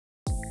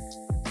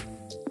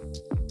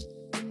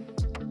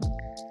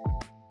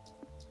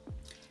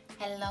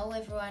Hello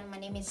everyone, my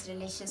name is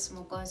Delicious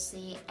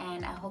Mugosi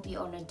and I hope you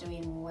all are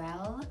doing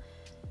well.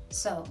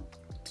 So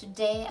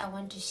today I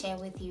want to share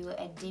with you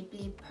a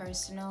deeply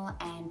personal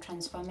and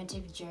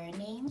transformative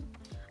journey.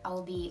 I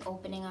will be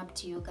opening up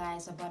to you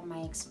guys about my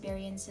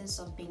experiences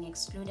of being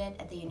excluded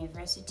at the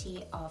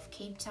University of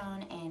Cape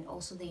Town and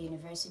also the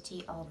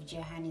University of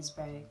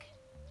Johannesburg.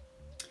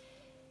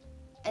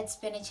 It's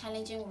been a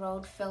challenging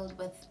road filled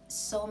with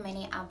so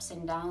many ups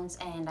and downs,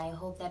 and I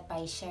hope that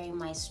by sharing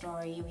my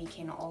story we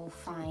can all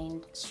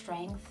find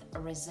strength,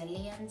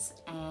 resilience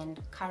and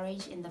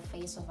courage in the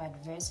face of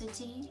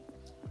adversity.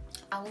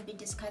 I will be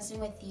discussing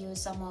with you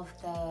some of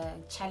the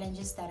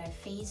challenges that I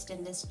faced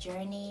in this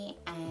journey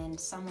and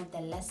some of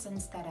the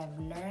lessons that I've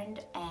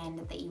learned and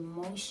the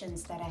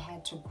emotions that I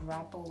had to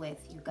grapple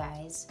with, you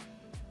guys.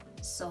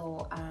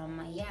 So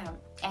yeah,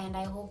 and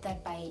I hope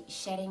that by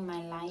shedding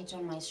my light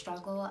on my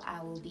struggle,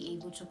 I will be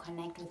able to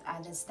connect with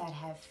others that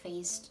have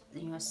faced,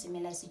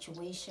 similar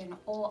situation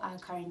or are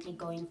currently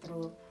going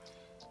through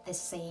the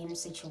same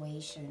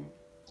situation.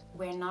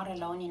 We're not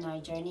alone in our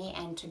journey,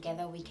 and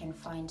together we can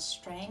find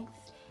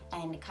strength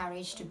and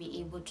courage to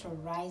be able to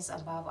rise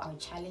above our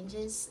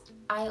challenges.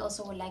 I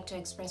also would like to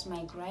express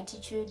my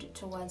gratitude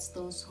towards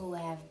those who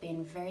have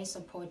been very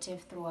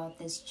supportive throughout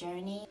this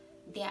journey.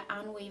 Their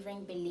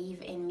unwavering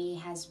belief in me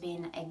has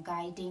been a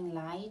guiding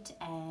light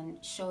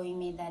and showing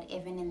me that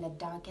even in the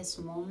darkest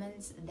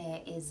moments, there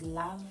is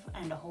love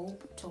and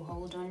hope to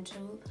hold on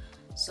to.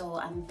 So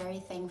I'm very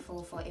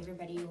thankful for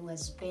everybody who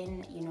has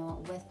been,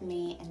 with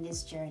me in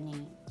this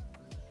journey.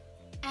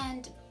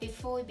 And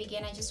before we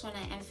begin, I just want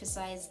to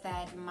emphasize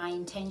that my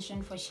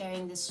intention for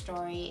sharing this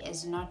story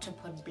is not to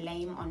put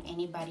blame on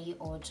anybody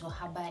or to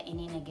harbor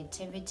any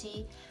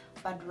negativity,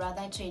 but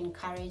rather to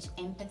encourage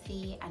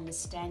empathy,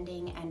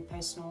 understanding, and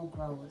personal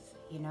growth.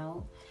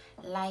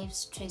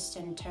 Life's twists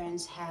and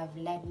turns have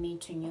led me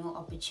to new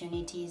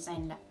opportunities,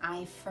 and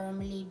I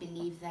firmly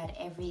believe that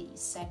every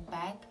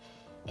setback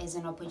is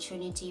an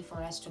opportunity for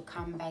us to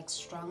come back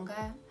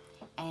stronger.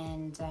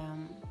 And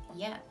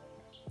yeah.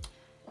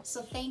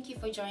 So thank you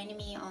for joining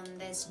me on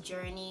this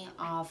journey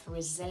of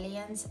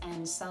resilience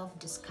and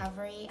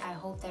self-discovery. I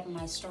hope that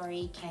my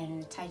story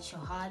can touch your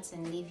hearts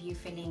and leave you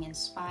feeling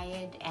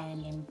inspired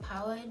and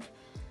empowered.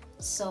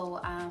 So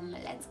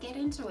let's get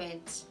into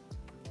it.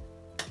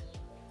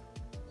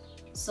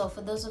 So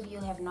for those of you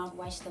who have not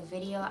watched the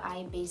video,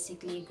 I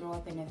basically grew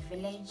up in a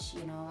village,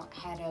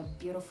 had a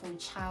beautiful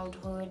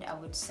childhood, I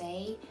would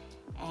say.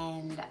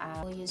 And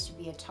I used to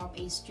be a top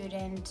A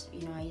student,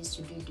 I used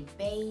to do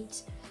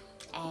debate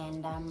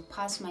and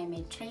passed my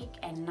matric,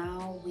 and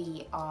now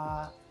we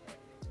are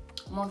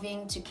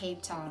moving to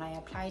Cape Town. I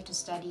applied to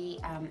study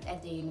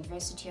at the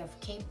University of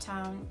Cape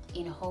Town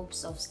in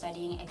hopes of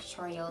studying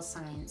actuarial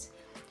science.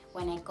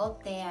 When I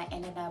got there, I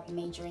ended up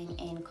majoring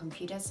in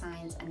computer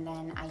science, and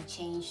then I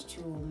changed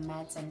to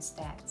maths and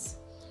stats.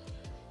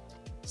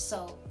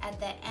 So at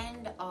the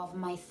end of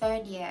my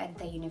third year at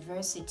the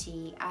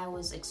university, I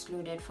was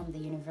excluded from the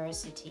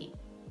university.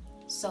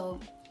 So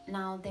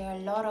now there are a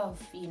lot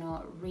of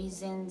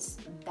reasons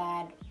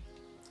that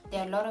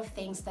there are a lot of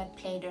things that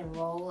played a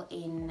role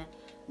in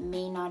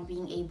me not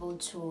being able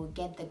to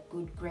get the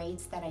good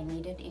grades that I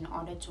needed in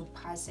order to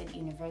pass at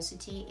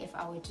university. If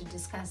I were to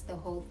discuss the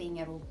whole thing,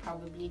 it will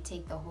probably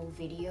take the whole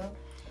video,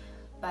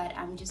 but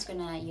I'm just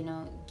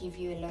gonna give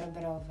you a little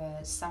bit of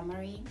a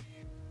summary.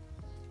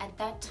 At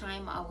that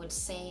time, I would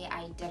say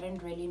I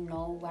didn't really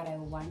know what I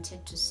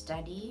wanted to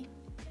study.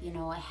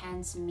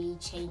 Hence me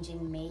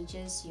changing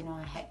majors.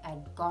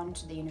 I'd gone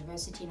to the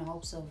university in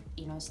hopes of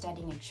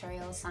studying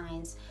actuarial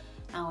science.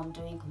 Now I'm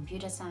doing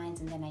computer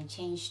science, and then I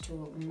changed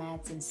to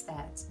maths and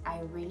stats.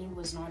 I really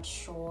was not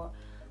sure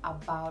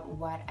about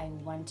what I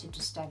wanted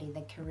to study,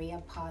 the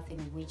career path in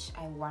which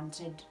I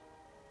wanted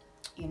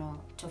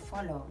to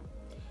follow.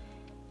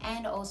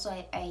 And also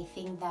I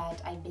think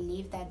that I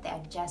believe that the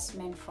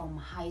adjustment from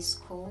high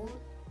school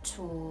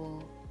to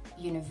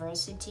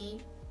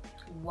university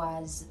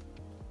was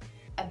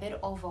a bit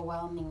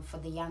overwhelming for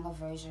the younger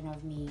version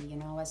of me.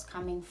 I was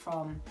coming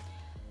from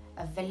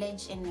a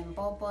village in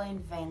Limpopo in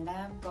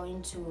Venda,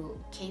 going to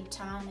Cape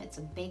Town. It's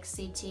a big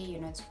city,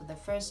 it's for the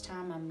first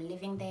time I'm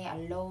living there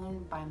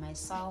alone by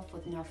myself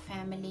with no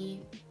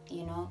family.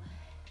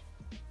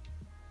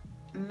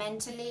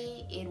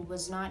 Mentally it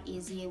was not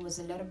easy, it was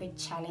a little bit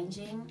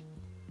challenging.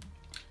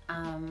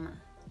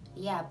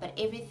 Yeah, but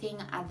everything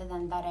other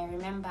than that, I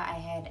remember I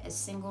had a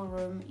single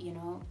room.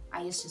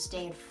 I used to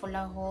stay at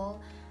Fuller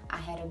Hall. I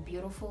had a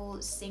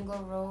beautiful single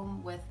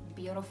room with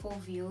beautiful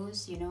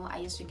views. I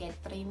used to get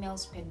 3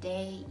 meals per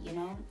day,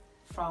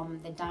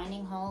 from the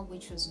dining hall,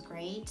 which was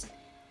great.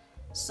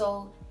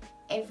 So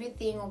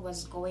everything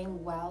was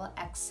going well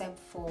except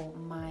for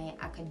my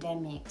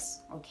academics,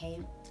 okay?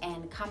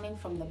 And coming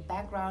from the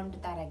background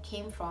that I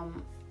came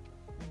from,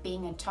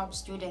 being a top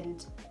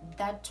student,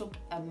 that took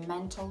a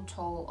mental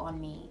toll on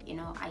me.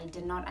 I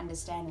did not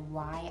understand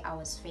why I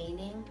was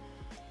failing.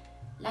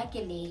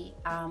 Luckily,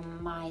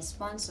 my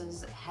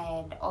sponsors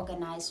had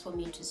organized for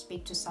me to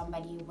speak to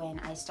somebody when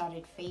I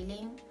started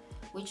failing,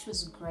 which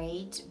was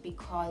great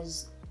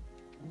because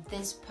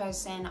this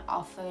person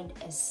offered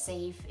a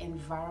safe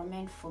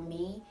environment for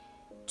me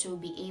to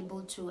be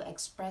able to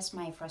express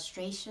my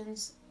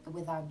frustrations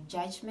without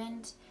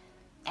judgment,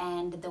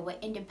 and they were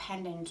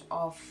independent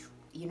of,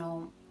 you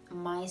know,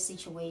 my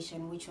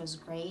situation, which was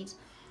great.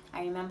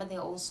 I remember they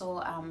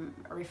also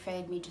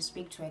referred me to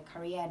speak to a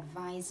career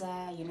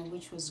advisor, you know,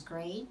 which was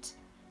great.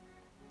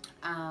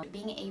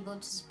 Being able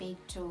to speak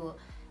to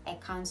a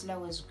counselor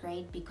was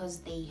great because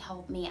they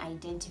helped me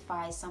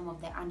identify some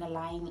of the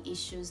underlying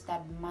issues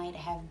that might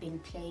have been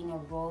playing a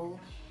role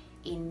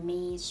in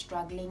me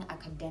struggling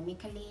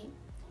academically.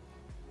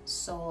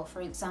 So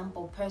for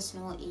example,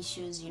 personal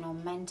issues, you know,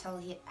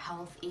 mental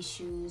health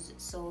issues.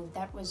 So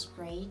that was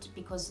great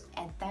because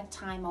at that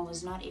time I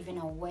was not even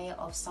aware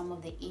of some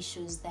of the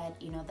issues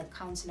that, you know, the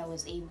counselor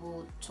was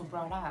able to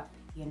brought up,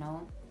 you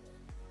know.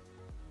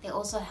 They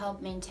also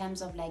helped me in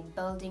terms of like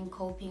building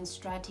coping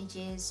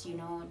strategies, you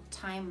know,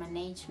 time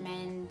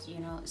management, you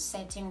know,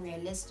 setting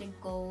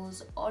realistic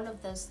goals, all of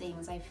those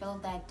things. I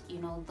felt that, you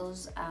know,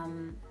 those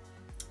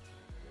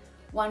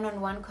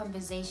one-on-one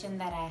conversation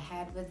that I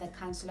had with the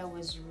counselor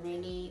was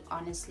really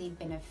honestly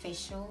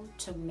beneficial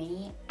to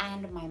me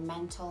and my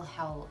mental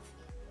health,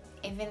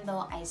 even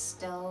though I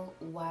still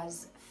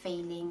was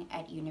failing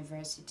at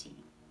university.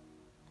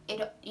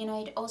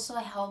 It also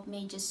helped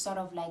me just sort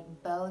of like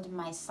build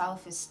my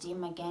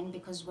self-esteem again,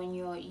 because when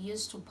you're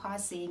used to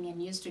passing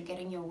and used to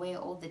getting your way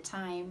all the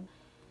time,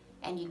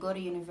 and you go to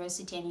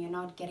university and you're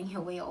not getting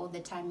your way all the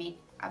time, it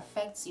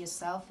affects your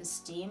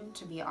self-esteem,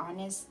 to be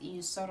honest.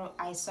 I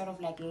sort of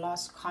like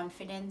lost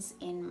confidence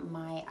in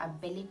my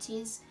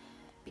abilities,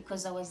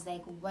 because I was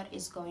like, what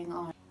is going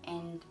on?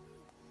 And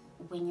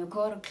when you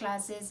go to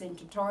classes and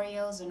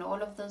tutorials and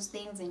all of those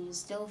things and you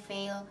still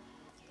fail,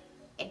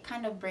 it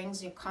kind of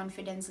brings your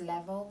confidence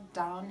level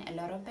down a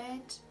little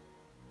bit.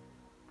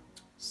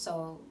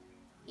 So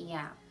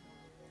yeah,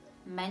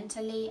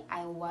 mentally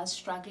I was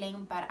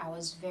struggling, but I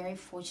was very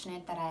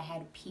fortunate that I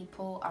had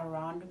people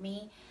around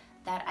me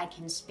that I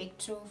can speak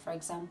to. For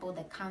example,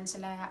 the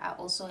counselor. I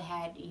also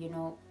had, you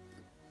know,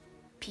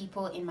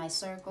 people in my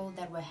circle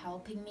that were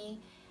helping me,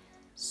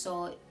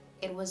 so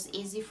it was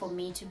easy for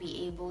me to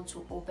be able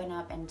to open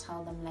up and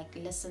tell them like,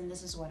 listen,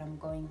 this is what I'm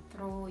going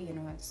through, you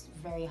know, it's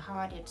very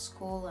hard at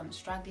school, I'm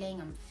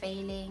struggling, I'm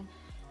failing.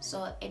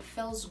 So it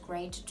feels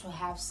great to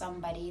have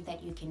somebody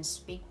that you can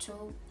speak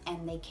to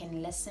and they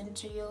can listen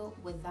to you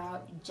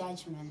without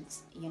judgment,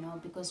 you know,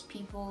 because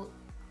people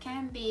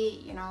can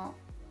be, you know,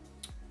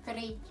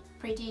 pretty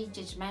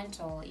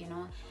judgmental, you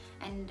know.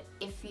 And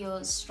if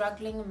you're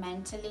struggling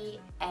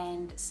mentally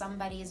and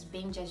somebody is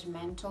being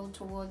judgmental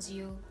towards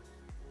you,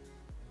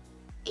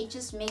 it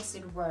just makes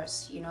it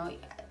worse, you know.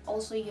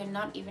 Also, you're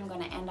not even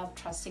going to end up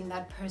trusting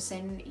that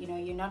person, you know.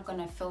 You're not going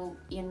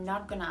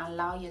to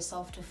allow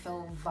yourself to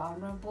feel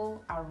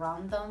vulnerable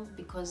around them,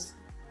 because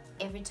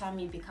every time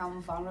you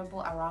become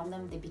vulnerable around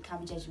them, they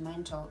become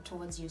judgmental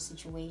towards your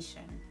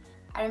situation.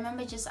 I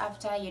remember just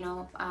after, you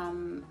know,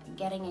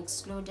 getting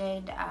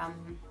excluded,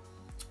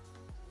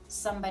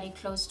 somebody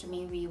close to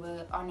me, we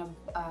were on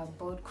a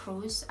boat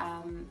cruise,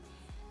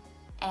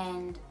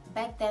 and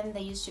back then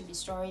there used to be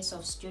stories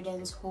of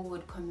students who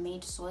would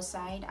commit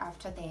suicide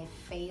after they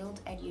failed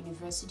at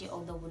university,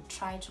 or they would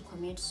try to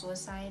commit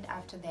suicide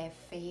after they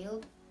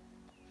failed,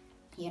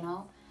 you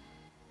know.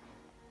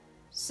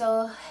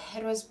 So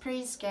it was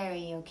pretty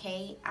scary,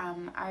 okay.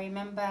 I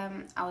remember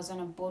I was on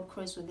a boat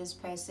cruise with this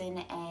person,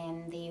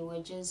 and they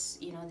were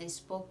just, you know, they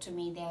spoke to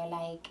me. They're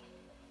like,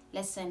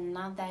 listen,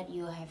 now that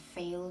you have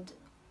failed,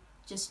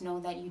 just know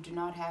that you do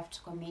not have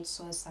to commit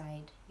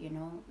suicide, you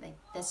know. Like,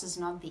 this is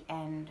not the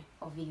end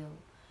of you,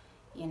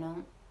 you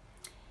know.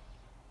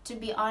 To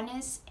be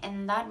honest,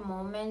 in that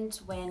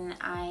moment when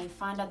I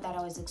found out that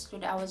I was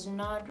excluded, I was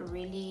not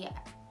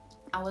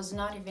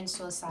even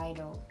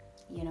suicidal,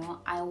 you know.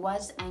 I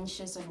was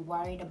anxious and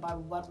worried about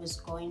what was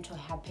going to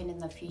happen in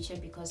the future,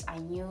 because I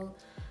knew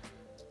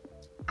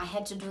I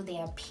had to do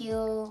the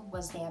appeal.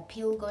 Was the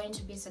appeal going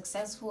to be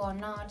successful or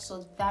not?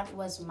 So that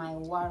was my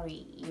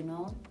worry, you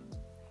know.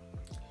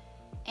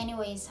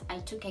 Anyways, I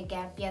took a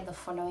gap year the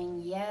following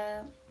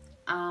year.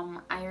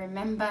 I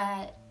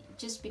remember,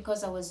 just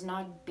because I was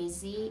not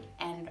busy,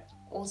 and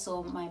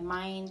also my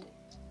mind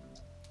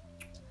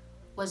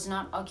was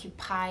not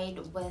occupied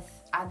with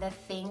other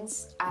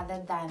things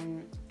other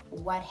than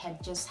what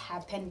had just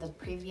happened the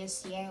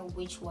previous year,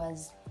 which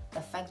was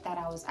the fact that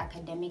I was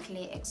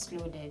academically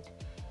excluded,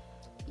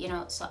 you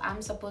know. So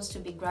I'm supposed to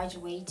be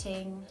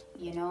graduating,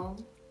 you know,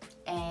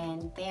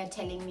 and they are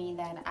telling me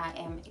that I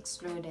am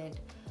excluded.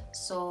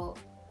 So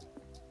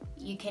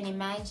you can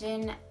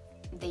imagine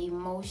the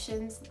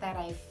emotions that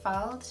I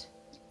felt.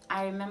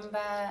 I remember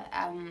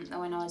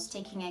when I was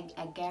taking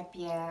a gap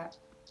year,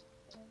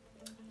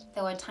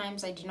 there were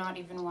times I did not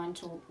even want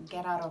to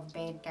get out of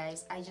bed,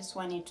 guys. I just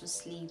wanted to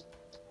sleep.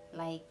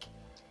 Like,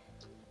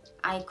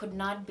 I could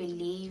not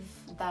believe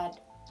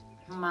that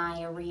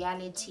my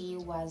reality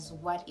was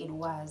what it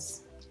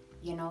was,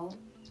 you know.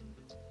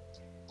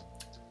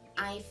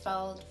 I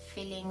felt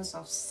feelings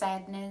of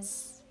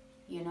sadness,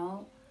 you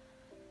know.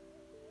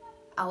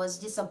 I was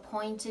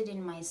disappointed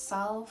in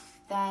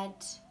myself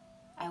that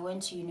I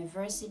went to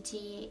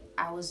university.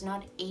 I was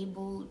not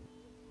able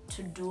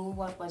to do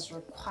what was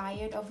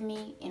required of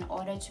me in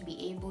order to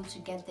be able to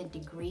get the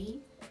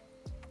degree.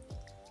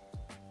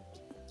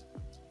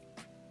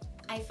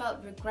 I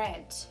felt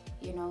regret,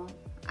 you know.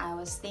 I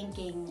was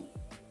thinking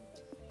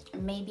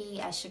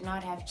maybe I should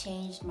not have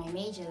changed my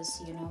majors,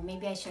 you know.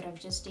 Maybe I should have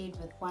just stayed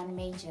with one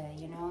major,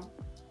 you know.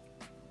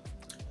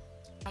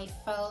 I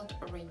felt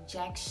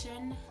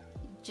rejection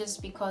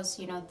just because,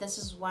 you know, this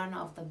is one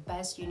of the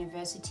best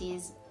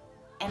universities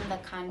in the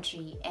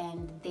country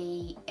and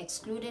they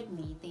excluded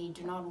me. They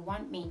do not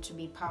want me to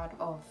be part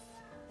of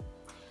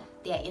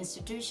their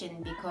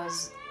institution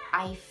because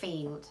I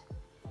failed,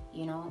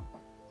 you know.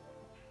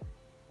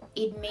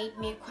 It made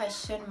me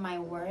question my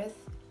worth,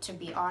 to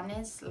be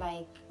honest,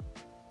 like,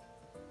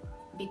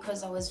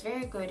 because I was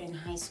very good in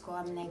high school.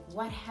 I'm like,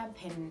 what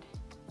happened?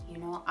 You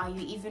know, are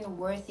you even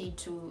worthy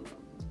to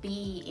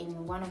be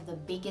in one of the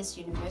biggest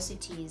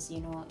universities,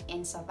 you know,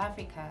 in South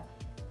Africa?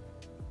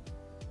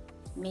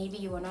 Maybe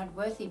you were not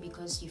worthy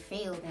because you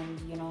failed and,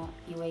 you know,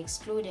 you were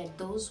excluded.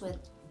 Those were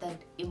the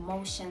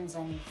emotions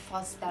and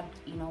thoughts that,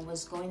 you know,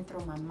 was going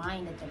through my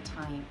mind at the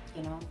time,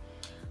 you know.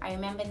 I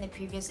remember in the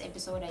previous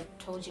episode I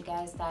told you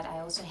guys that I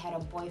also had a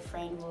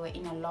boyfriend. We were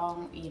in a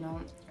long, you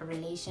know,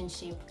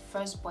 relationship,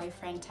 first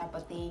boyfriend type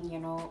of thing, you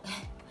know.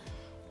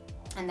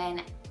 And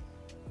then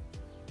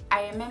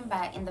I remember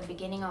in the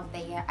beginning of the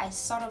year, I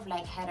sort of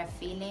like had a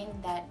feeling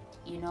that,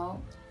 you know,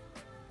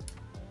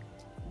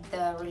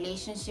 the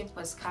relationship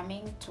was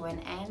coming to an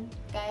end,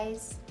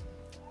 guys.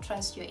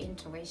 Trust your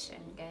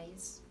intuition,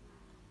 guys.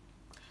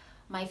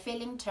 My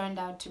feeling turned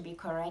out to be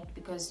correct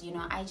because, you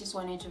know, I just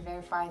wanted to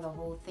verify the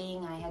whole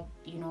thing. I had,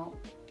 you know,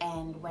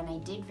 and when I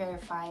did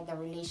verify, the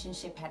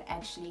relationship had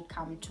actually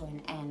come to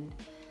an end.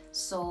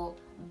 So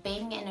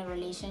being in a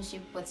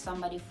relationship with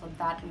somebody for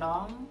that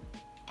long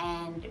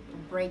and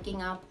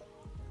breaking up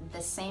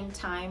the same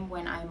time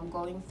when I'm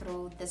going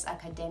through this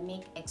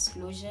academic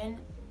exclusion,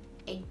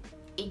 it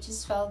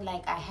just felt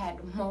like I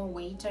had more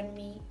weight on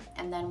me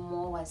and then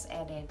more was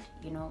added,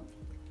 you know.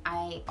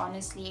 I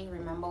honestly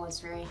remember was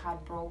very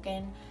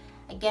heartbroken.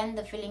 Again,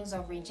 the feelings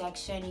of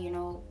rejection, you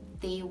know,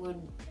 they would,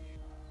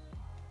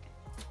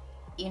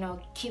 you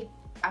know, keep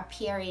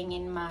appearing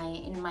in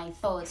my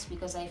thoughts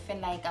because I felt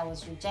like I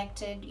was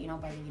rejected, you know,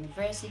 by the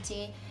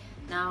university.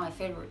 Now I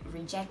feel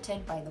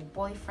rejected by the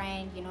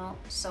boyfriend, you know.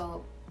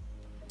 So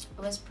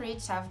it was pretty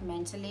tough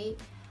mentally.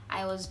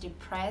 I was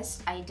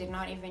depressed. I did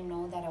not even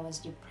know that I was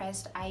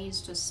depressed. I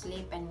used to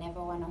sleep and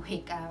never want to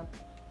wake up.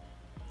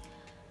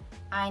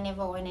 I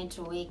never wanted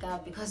to wake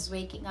up because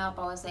waking up,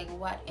 I was like,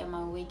 what am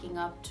I waking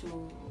up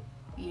to,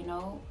 you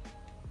know?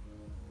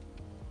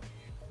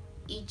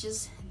 It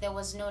just, there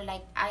was no,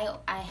 like, I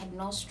had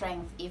no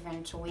strength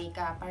even to wake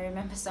up. I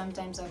remember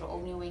sometimes I would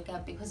only wake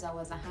up because I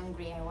was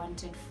hungry. I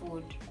wanted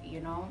food, you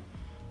know?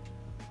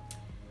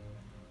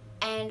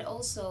 And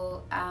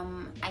also,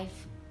 I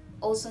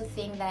also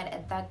think that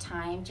at that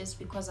time, just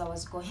because I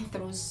was going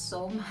through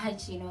so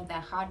much, you know, the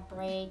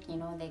heartbreak, you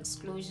know, the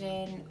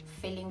exclusion,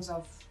 feelings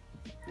of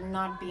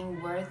not being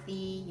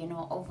worthy, you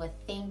know,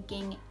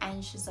 overthinking,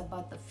 anxious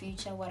about the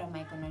future. What am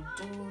I gonna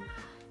do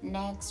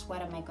next?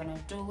 What am I gonna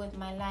do with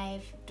my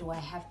life? Do I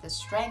have the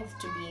strength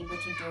to be able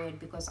to do it?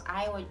 Because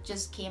I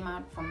just came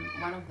out from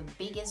one of the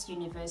biggest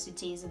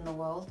universities in the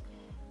world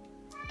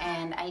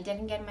and I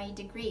didn't get my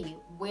degree.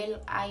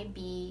 Will I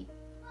be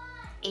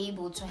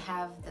able to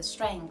have the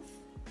strength,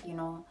 you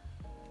know,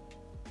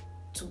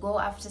 to go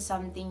after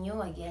something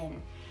new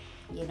again?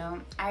 You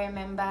know, I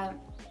remember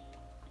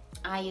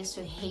I used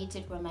to hate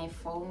it when my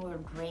phone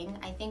would ring.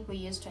 I think we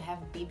used to have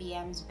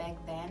BBMs back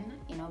then,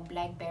 you know,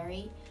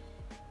 BlackBerry.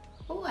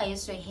 Oh, I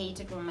used to hate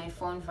it when my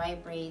phone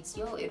vibrates.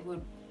 Yo, it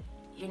would,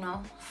 you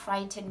know,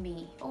 frighten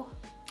me. Oh,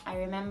 I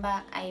remember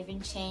I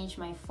even changed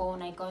my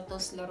phone. I got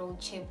those little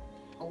cheap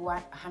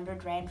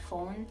 100 Rand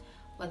phone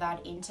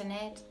without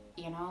internet,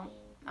 you know.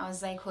 I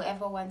was like,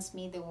 whoever wants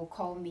me, they will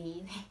call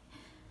me.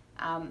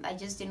 I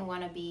just didn't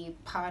want to be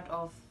part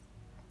of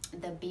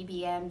the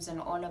BBMs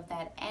and all of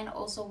that. And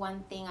also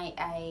one thing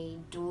I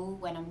do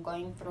when I'm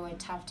going through a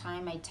tough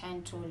time, I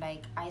tend to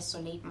like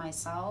isolate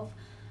myself.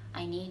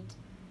 I need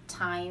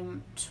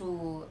time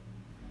to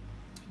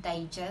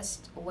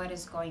digest what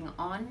is going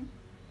on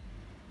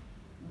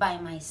by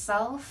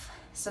myself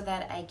so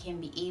that I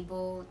can be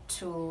able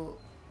to,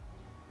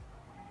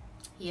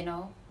 you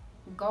know,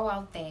 go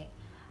out there.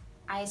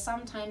 I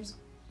sometimes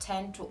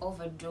tend to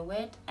overdo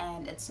it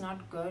and it's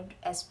not good,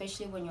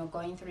 especially when you're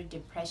going through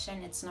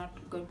depression. It's not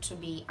good to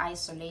be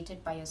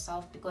isolated by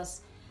yourself because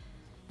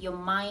your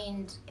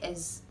mind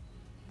is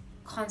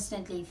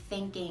constantly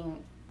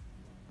thinking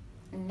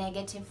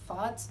negative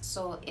thoughts.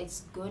 So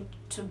it's good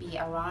to be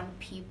around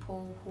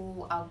people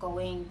who are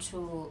going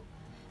to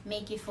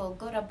make you feel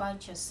good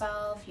about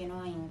yourself, you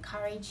know,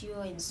 encourage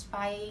you,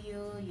 inspire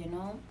you, you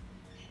know,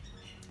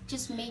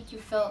 just make you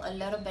feel a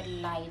little bit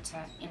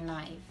lighter in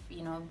life,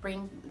 you know.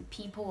 Bring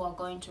people who are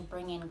going to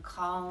bring in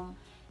calm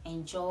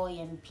and joy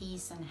and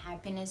peace and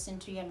happiness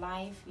into your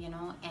life, you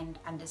know, and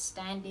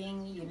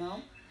understanding, you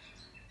know,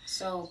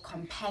 so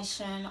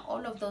compassion,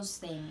 all of those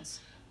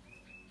things.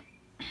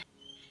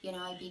 You know,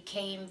 I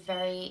became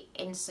very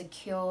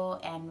insecure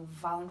and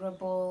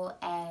vulnerable,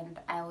 and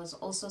I was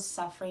also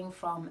suffering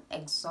from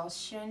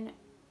exhaustion,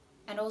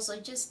 and also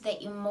just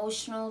the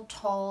emotional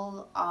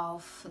toll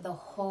of the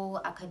whole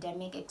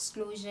academic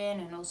exclusion,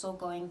 and also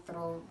going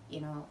through,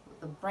 you know,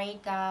 the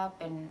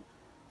breakup and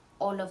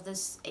all of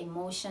this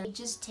emotion. It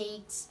just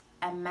takes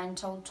a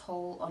mental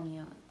toll on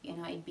you. You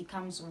know, it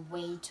becomes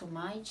way too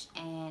much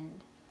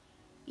and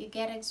you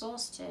get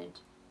exhausted,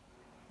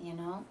 you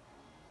know,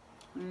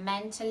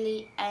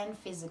 mentally and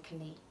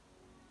physically.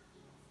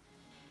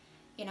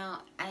 You know,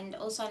 and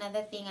also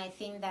another thing, I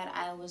think that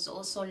I was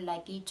also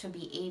lucky to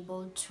be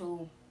able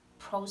to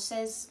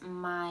process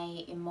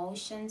my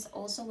emotions.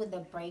 Also with the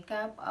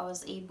breakup, I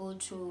was able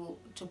to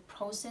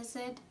process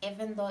it.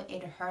 Even though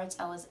it hurts,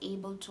 I was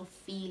able to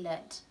feel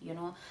it, you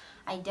know.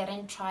 I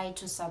didn't try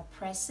to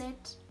suppress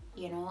it,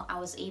 you know. I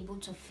was able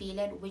to feel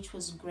it, which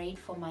was great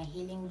for my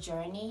healing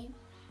journey.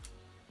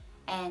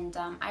 And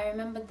I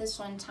remember this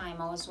one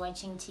time I was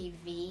watching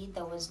TV.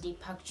 There was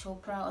Deepak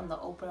Chopra on the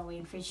Oprah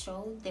Winfrey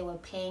Show. They were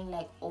playing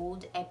like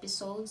old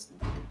episodes.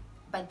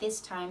 But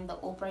this time the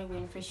Oprah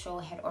Winfrey Show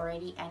had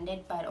already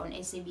ended. But on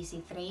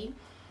SABC3,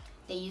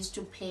 they used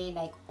to play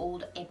like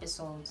old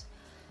episodes.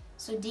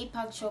 So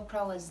Deepak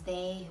Chopra was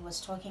there. He was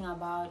talking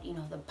about, you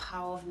know, the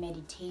power of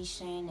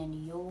meditation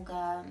and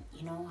yoga.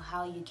 You know,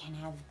 how you can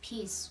have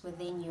peace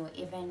within you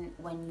even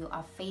when you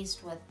are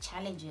faced with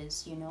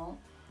challenges, you know.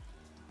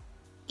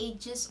 It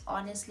just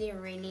honestly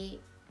really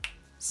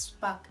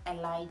sparked a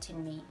light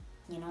in me,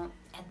 you know.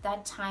 At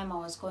that time I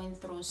was going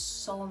through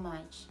so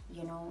much,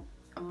 you know.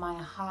 My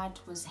heart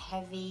was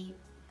heavy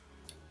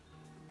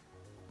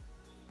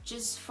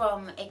just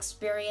from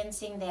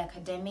experiencing the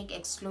academic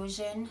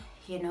exclusion,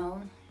 you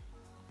know.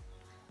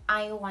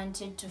 I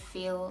wanted to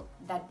feel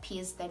that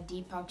peace that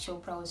Deepak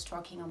Chopra was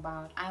talking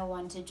about. I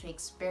wanted to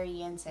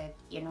experience it,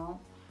 you know.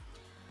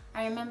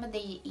 I remember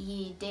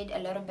he did a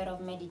little bit of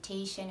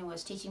meditation. He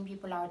was teaching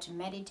people how to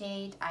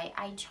meditate.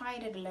 I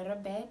tried it a little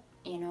bit,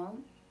 you know.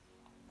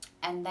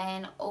 And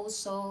then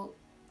also,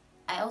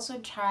 I also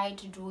tried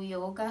to do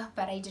yoga,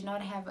 but I did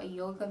not have a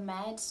yoga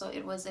mat, so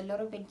it was a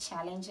little bit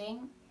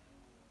challenging.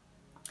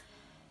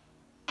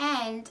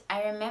 And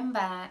I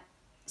remember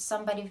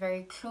somebody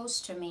very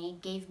close to me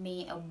gave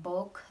me a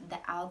book, The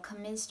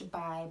Alchemist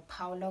by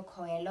Paulo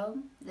Coelho.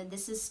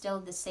 This is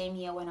still the same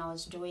year when I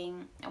was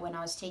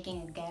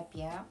taking a gap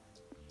year.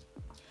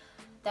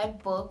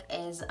 That book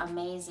is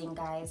amazing,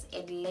 guys.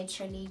 It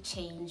literally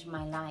changed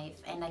my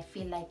life, and I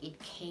feel like it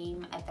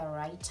came at the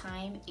right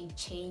time. It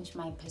changed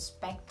my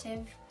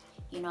perspective.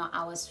 You know,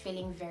 I was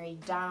feeling very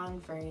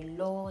down, very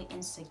low,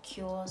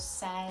 insecure,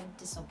 sad,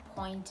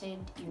 disappointed,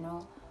 you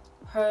know,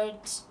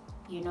 hurt,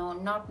 you know,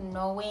 not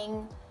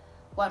knowing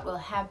what will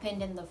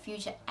happen in the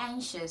future,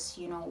 anxious,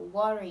 you know,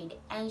 worried,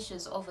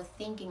 anxious,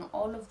 overthinking,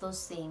 all of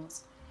those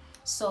things.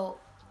 So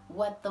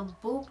what the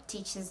book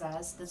teaches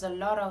us, there's a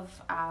lot of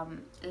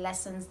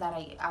lessons that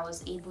I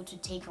was able to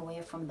take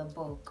away from the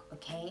book.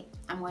 Okay,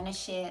 I'm going to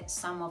share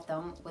some of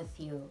them with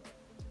you.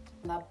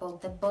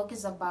 The book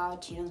is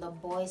about, you know, the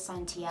boy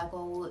Santiago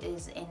who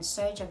is in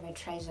search of a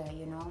treasure.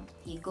 You know,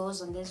 he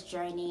goes on this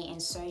journey in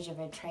search of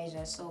a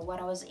treasure. So what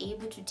I was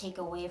able to take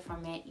away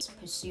from it is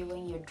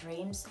pursuing your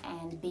dreams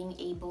and being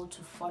able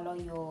to follow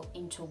your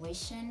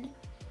intuition.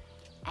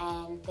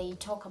 And they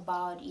talk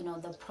about, you know,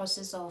 the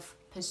process of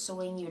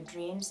pursuing your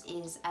dreams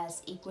is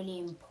as equally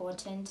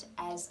important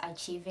as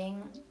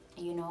achieving,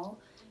 you know,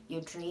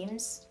 your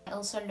dreams. I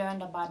also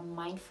learned about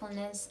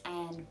mindfulness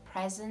and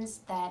presence,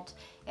 that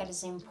it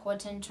is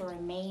important to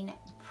remain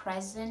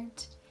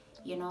present,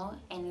 you know,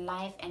 in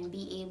life and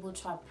be able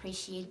to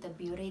appreciate the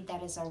beauty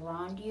that is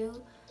around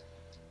you.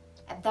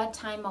 At that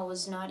time I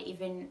was not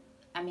even,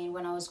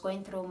 when I was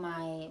going through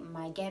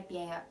my gap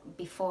year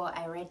before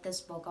I read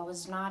this book, I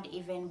was not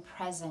even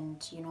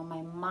present. You know,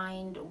 my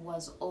mind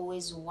was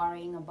always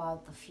worrying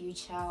about the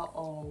future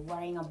or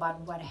worrying about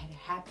what had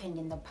happened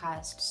in the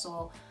past.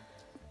 So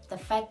the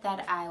fact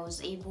that I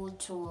was able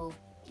to,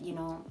 you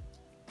know,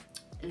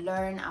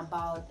 learn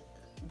about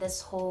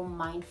this whole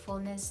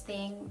mindfulness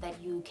thing, that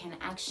you can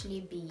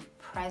actually be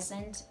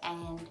present,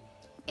 and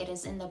it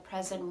is in the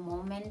present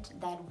moment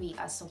that we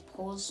are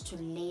supposed to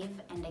live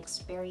and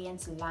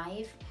experience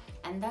life.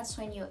 And that's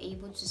when you're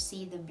able to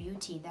see the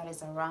beauty that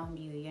is around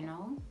you, you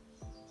know.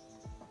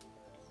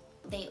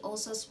 They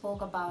also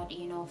spoke about,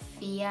 you know,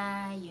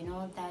 fear, you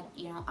know, that,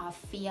 you know, our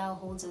fear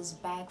holds us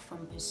back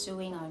from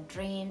pursuing our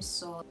dreams.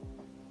 So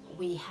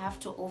we have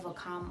to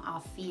overcome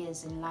our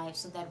fears in life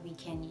so that we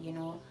can, you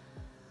know,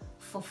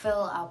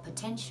 fulfill our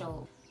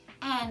potential.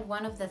 And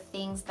one of the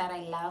things that I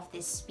love,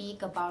 they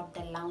speak about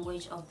the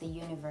language of the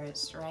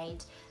universe,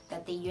 right?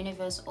 That the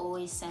universe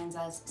always sends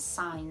us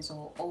signs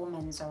or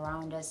omens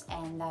around us,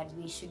 and that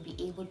we should be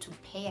able to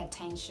pay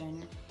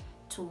attention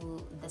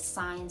to the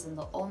signs and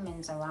the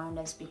omens around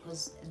us,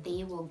 because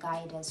they will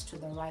guide us to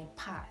the right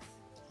path,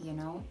 you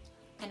know?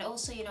 And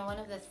also, you know, one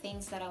of the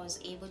things that I was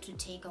able to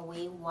take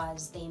away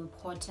was the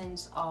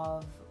importance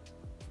of,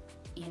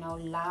 you know,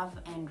 love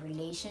and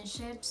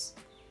relationships.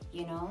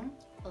 You know,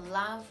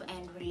 love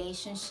and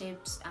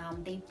relationships,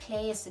 they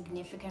play a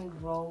significant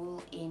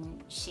role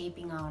in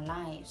shaping our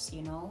lives,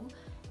 you know.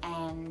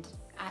 And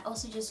I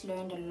also just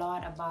learned a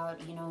lot about,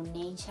 you know,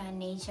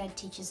 nature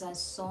teaches us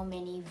so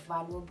many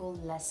valuable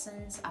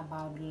lessons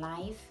about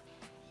life.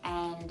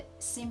 And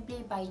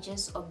simply by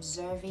just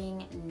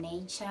observing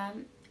nature,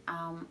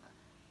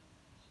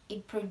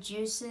 it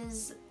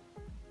produces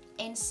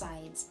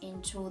insights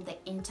into the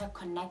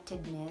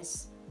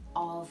interconnectedness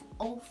of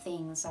all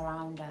things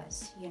around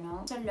us, you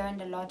know. So I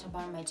learned a lot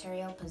about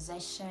material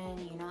possession,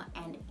 you know,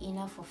 and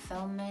inner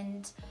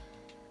fulfillment.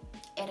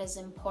 It is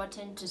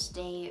important to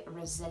stay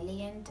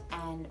resilient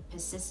and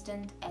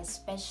persistent,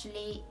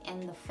 especially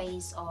in the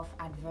face of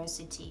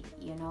adversity,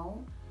 you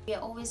know. We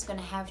are always going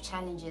to have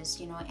challenges,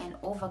 you know, and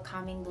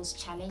overcoming those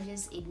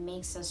challenges, it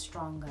makes us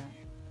stronger.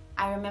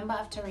 I remember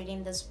after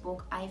reading this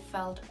book, I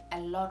felt a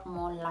lot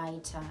more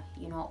lighter,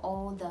 you know,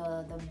 all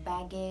the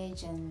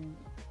baggage and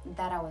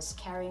that I was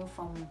carrying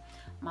from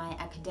my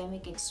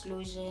academic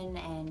exclusion,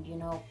 and, you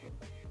know,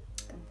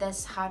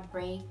 this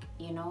heartbreak,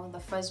 you know, the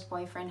first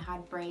boyfriend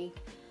heartbreak,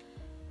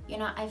 you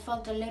know, I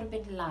felt a little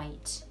bit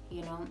light,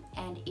 you know,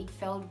 and it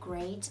felt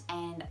great.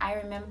 And I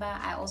remember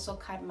I also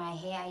cut my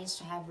hair. I used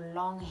to have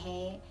long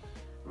hair,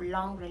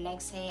 long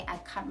relaxed hair. I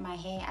cut my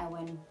hair, I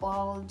went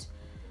bald.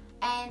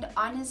 And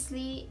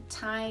honestly,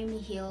 time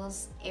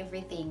heals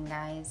everything,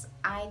 guys.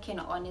 I can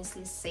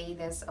honestly say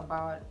this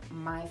about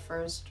my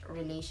first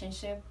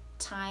relationship.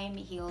 Time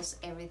heals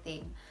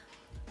everything.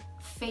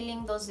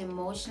 Feeling those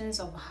emotions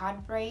of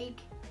heartbreak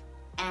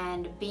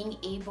and being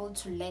able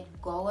to let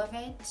go of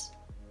it,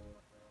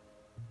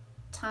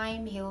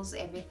 time heals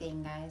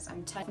everything, guys.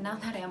 I'm telling you, now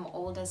that I'm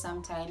older,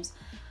 sometimes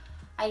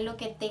I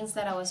look at things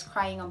that I was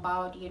crying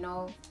about, you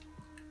know,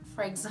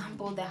 for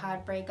example, the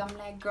heartbreak. I'm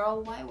like,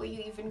 girl, why were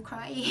you even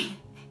crying?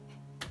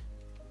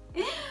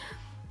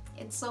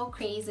 It's so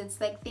crazy.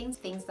 It's like things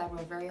that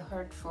were very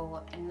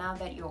hurtful, and now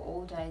that you're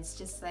older, it's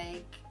just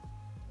like,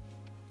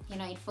 you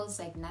know, it feels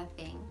like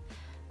nothing.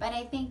 But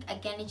I think,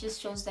 again, it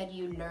just shows that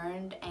you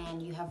learned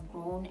and you have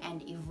grown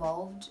and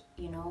evolved,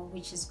 you know,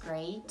 which is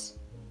great.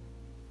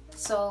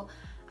 So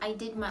I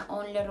did my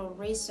own little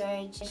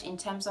research in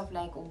terms of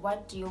like,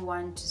 what do you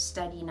want to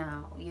study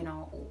now? You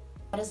know,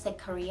 what is the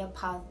career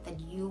path that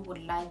you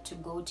would like to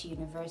go to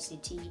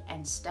university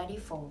and study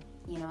for?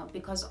 You know,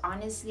 because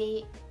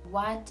honestly,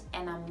 what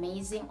an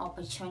amazing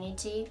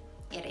opportunity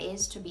it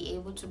is to be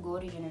able to go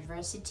to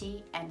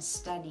university and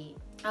study.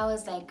 I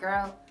was like,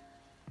 girl,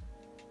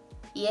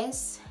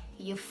 yes,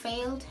 you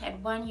failed at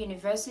one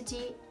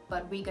university,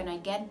 but we're gonna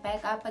get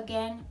back up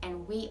again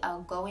and we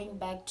are going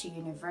back to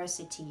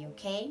university,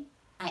 okay?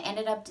 I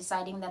ended up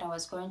deciding that I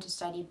was going to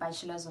study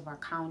Bachelor's of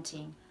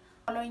Accounting.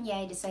 Following year,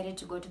 I decided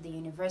to go to the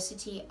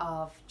University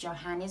of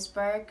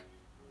Johannesburg.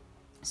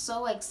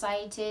 So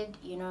excited,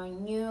 you know,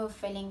 new,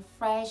 feeling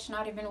fresh,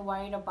 not even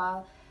worried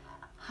about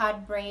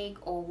heartbreak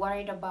or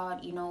worried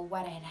about, you know,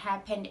 what had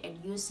happened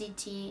at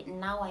UCT.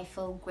 Now I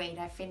feel great.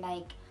 I feel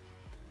like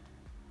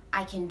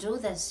I can do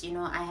this, you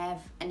know. I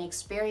have an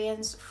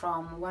experience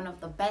from one of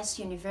the best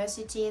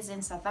universities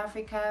in South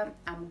Africa.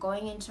 I'm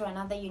going into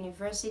another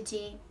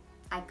university.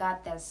 I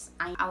got this.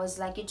 I was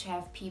lucky to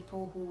have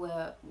people who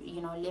were, you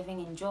know,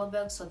 living in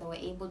Joburg, so they were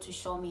able to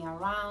show me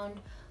around,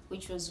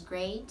 which was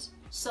great.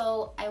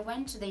 So I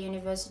went to the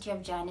University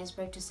of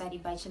Johannesburg to study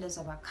Bachelor's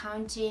of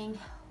Accounting.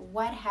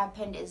 What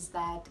happened is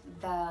that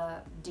the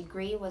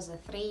degree was a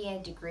 3-year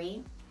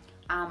degree.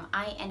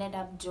 I ended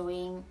up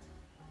doing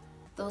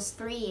those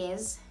 3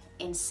 years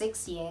in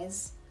 6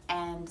 years,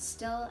 and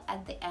still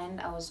at the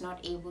end I was not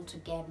able to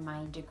get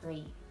my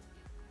degree.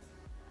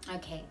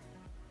 Okay,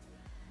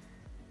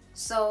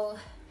 so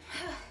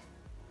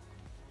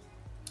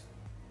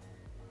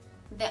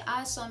there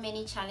are so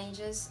many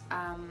challenges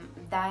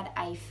that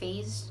I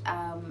faced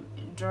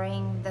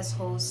during this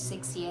whole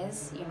 6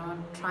 years, you know,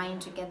 trying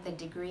to get the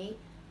degree.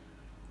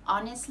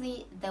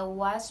 Honestly, there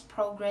was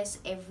progress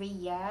every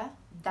year.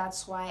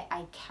 That's why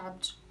I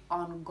kept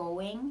on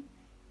going,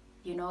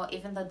 you know,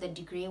 even though the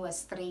degree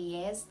was 3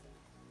 years.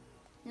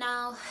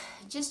 Now,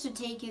 just to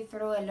take you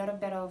through a little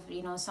bit of,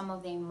 you know, some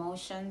of the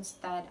emotions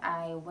that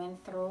I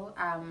went through.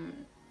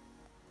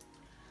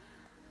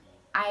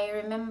 I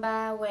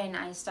remember when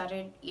I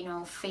started, you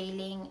know,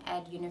 failing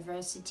at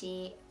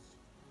university,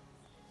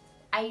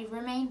 I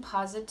remained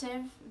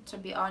positive. To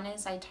be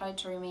honest, I tried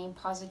to remain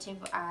positive.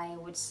 I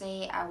would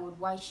say I would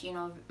watch, you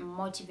know,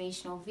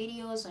 motivational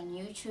videos on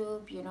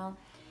YouTube, you know,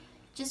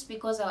 just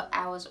because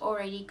I was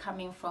already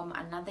coming from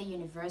another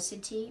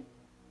university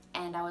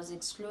and I was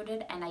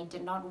excluded, and I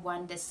did not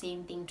want the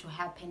same thing to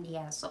happen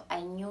here. So I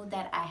knew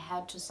that I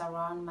had to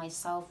surround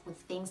myself with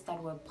things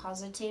that were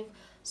positive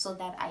so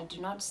that I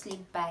do not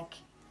slip back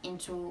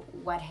into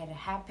what had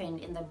happened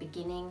in the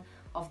beginning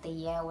of the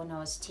year when I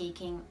was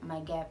taking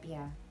my gap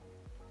year,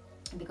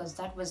 because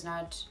that was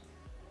not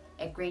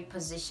a great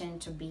position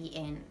to be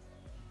in.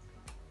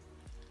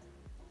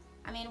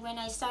 I mean, when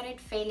I started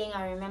failing,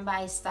 I remember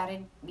I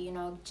started,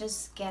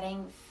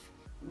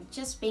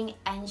 just being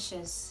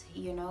anxious,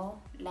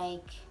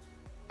 like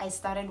I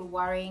started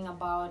worrying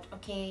about,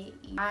 okay,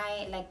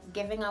 I like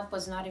giving up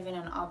was not even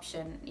an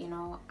option.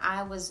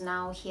 I was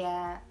now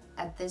here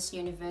at this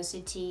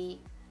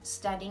university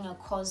studying a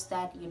course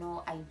that,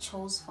 I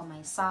chose for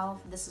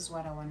myself. This is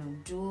what I want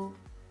to do.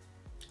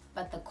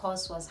 But the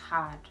course was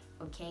hard,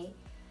 okay?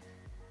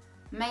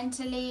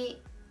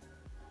 Mentally,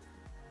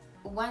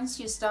 once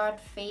you start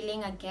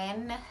failing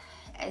again,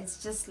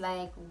 it's just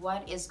like,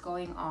 what is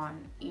going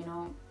on?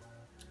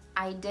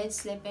 I did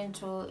slip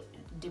into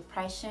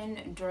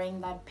depression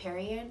during that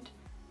period.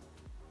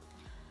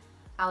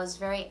 I was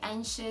very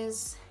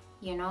anxious,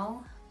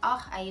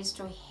 I used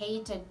to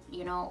hate it,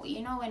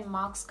 when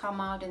marks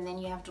come out and then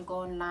you have to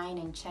go online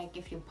and check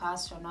if you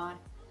passed or not.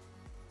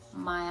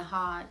 My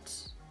heart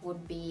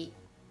would be,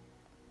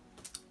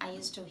 I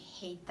used to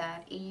hate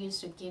that. It used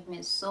to give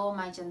me so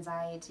much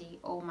anxiety.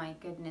 Oh my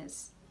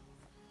goodness.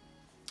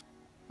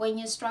 When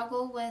you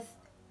struggle with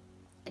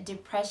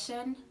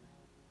depression,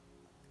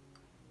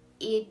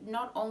 it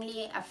not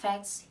only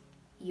affects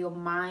your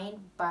mind,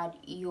 but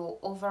your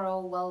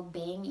overall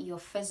well-being. Your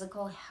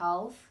physical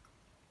health,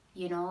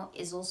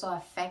 is also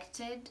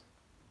affected.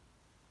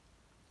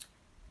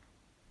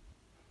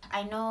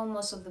 I know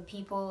most of the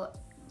people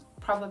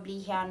probably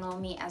here know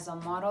me as a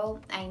model.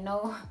 I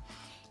know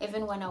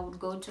even when I would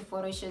go to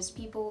photo shoots,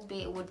 people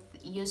would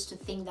used to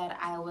think that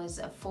I was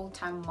a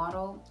full-time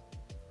model.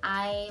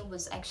 I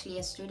was actually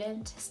a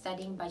student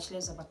studying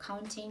Bachelor's of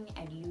Accounting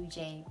at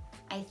UJ.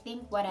 I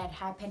think what had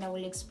happened, I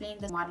will explain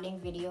the modeling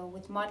video.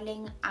 With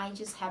modeling, I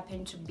just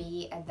happened to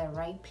be at the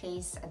right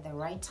place at the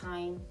right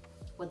time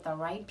with the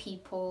right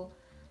people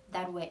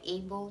that were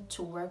able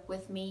to work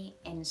with me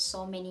in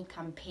so many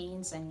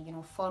campaigns and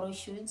photo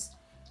shoots.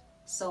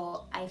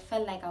 So I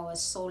felt like I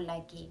was so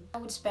lucky. I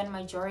would spend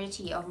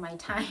majority of my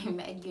time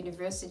at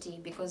university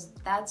because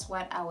that's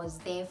what I was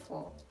there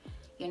for.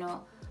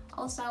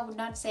 Also, I would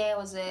not say I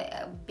was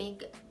a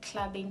big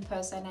clubbing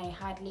person. I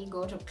hardly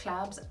go to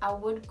clubs. I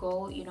would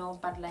go,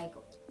 but like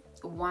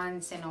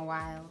once in a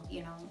while,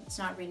 it's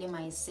not really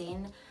my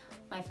scene.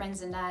 My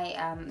friends and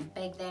I,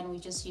 back then, we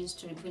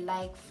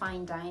like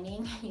fine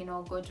dining,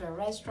 go to a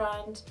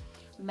restaurant,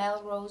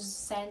 Melrose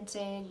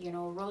scented,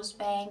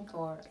 Rosebank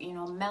or,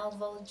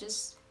 Melville,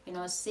 just,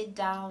 sit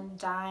down,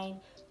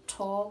 dine,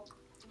 talk,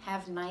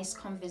 have nice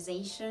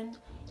conversation,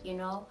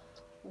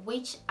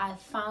 which I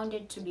found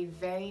it to be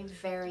very,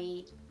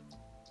 very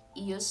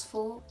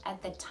useful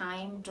at the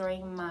time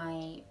during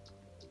my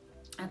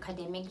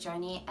academic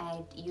journey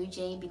at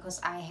UJ,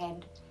 because I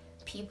had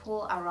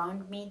people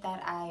around me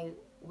that I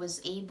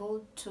was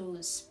able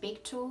to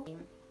speak to.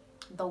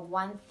 The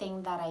one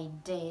thing that I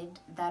did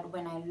that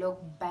when I look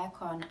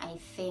back on, I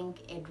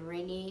think it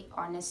really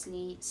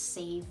honestly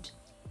saved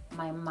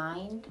my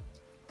mind,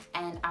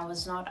 and I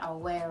was not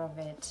aware of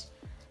it.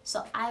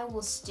 So I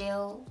will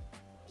still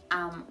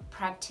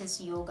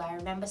practice yoga. I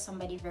remember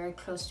somebody very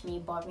close to me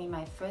bought me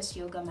my first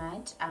yoga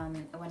mat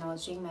when I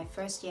was doing my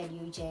first year at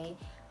UJ.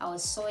 I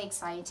was so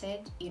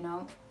excited,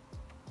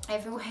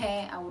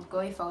 everywhere I would go.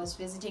 If I was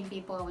visiting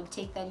people, I would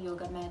take that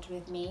yoga mat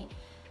with me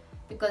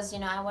because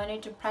I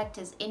wanted to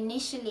practice.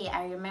 Initially,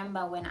 I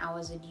remember when I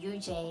was at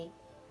UJ,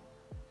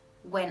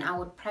 when I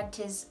would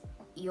practice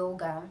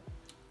yoga,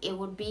 it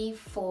would be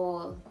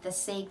for the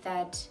sake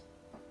that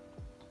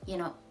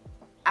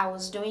I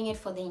was doing it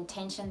for the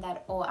intention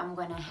that, oh, I'm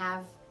gonna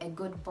have a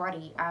good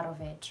body out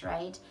of it,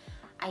 right?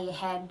 I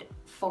had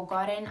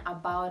forgotten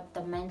about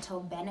the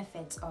mental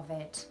benefits of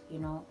it,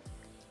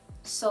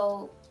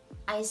 So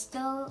I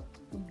still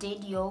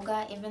did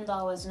yoga, even though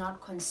I was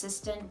not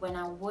consistent. When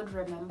I would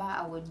remember,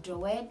 I would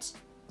do it.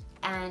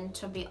 And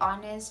to be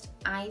honest,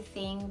 I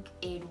think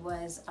it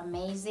was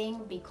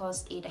amazing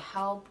because it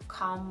helped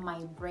calm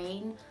my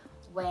brain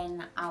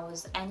when I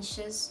was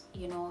anxious,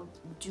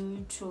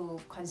 due to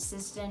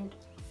consistent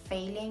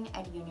failing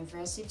at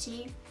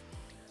university.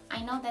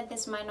 I know that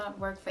this might not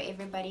work for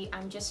everybody.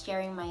 I'm just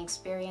sharing my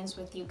experience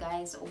with you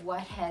guys,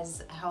 what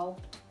has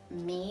helped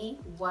me,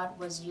 what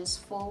was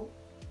useful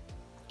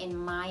in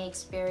my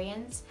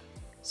experience.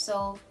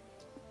 So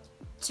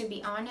to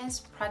be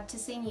honest,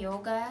 practicing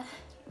yoga,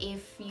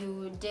 if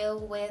you deal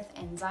with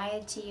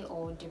anxiety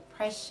or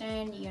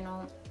depression,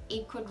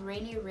 it could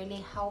really,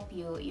 really help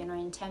you,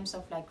 in terms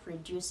of like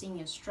reducing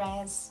your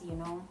stress,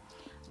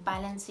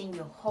 balancing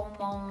your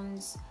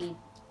hormones. It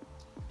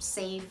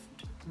saved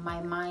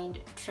my mind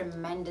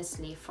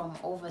tremendously from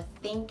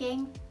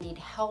overthinking. It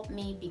helped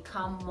me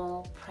become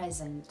more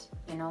present.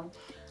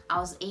 I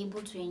was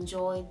able to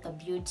enjoy the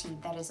beauty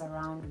that is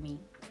around me.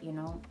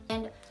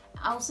 And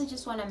I also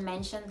just want to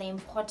mention the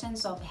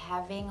importance of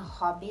having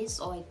hobbies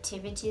or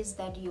activities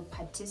that you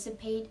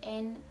participate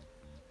in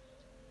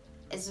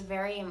is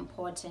very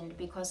important,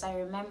 because I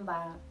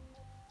remember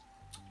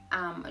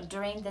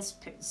during this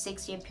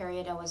 6-year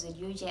period I was at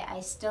UJ,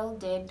 I still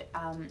did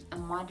a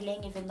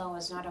modeling. Even though I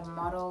was not a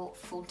model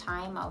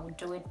full-time, I would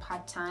do it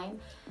part-time.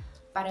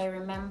 But I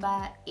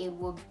remember it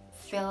would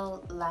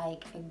feel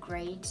like a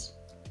great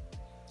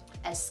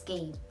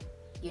escape,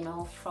 you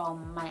know,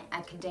 from my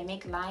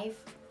academic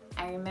life.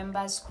 I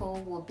remember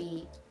school would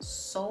be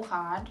so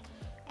hard,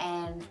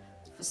 and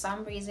for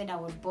some reason I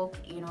would book,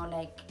 you know,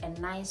 like a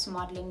nice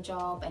modeling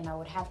job, and I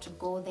would have to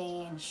go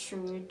there and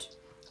shoot.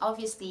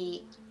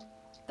 Obviously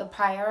the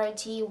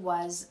priority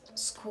was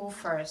school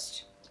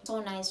first. So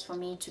nice for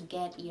me to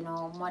get, you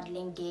know,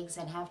 modeling gigs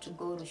and have to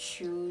go to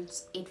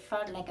shoots. It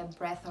felt like a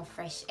breath of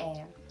fresh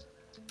air.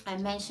 I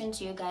mentioned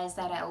to you guys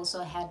that I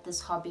also had this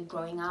hobby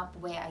growing up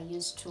where I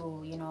used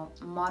to, you know,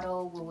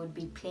 model. We would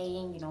be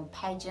playing, you know,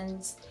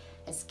 pageants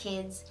as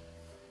kids,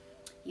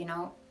 you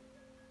know.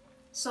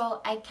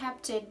 So I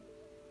kept it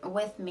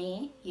with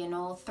me, you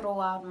know,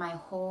 throughout my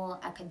whole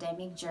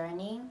academic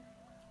journey.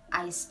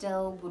 I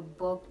still would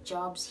book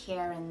jobs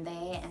here and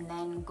there and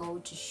then go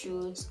to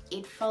shoots.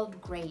 It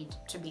felt great,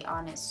 to be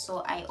honest.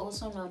 So I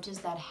also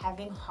noticed that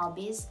having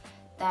hobbies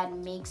that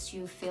makes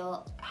you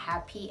feel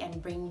happy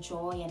and bring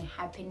joy and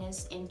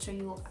happiness into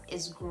you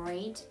is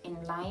great in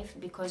life,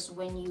 because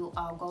when you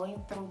are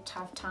going through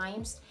tough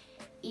times,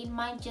 it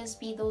might just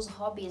be those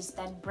hobbies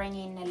that bring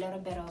in a little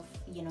bit of,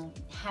 you know,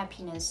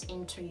 happiness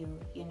into you,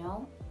 you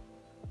know.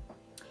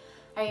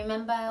 I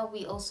remember I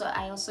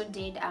also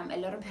did a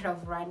little bit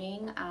of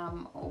running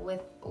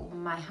with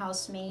my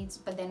housemates,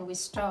 but then we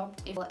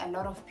stopped. A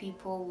lot of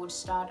people would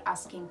start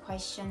asking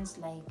questions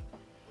like,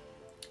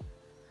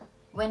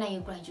 when are you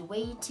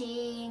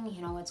graduating?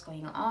 You know, what's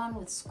going on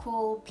with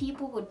school?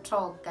 People would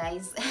talk,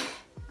 guys.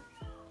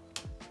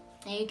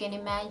 And you can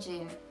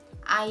imagine,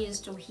 I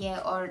used to hear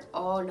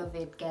all of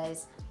it,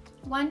 guys.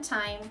 One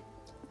time,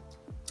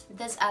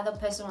 this other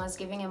person was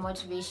giving a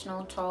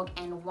motivational talk,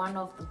 and one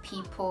of the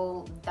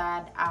people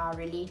that are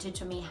related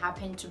to me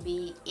happened to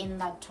be in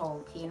that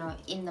talk, you know,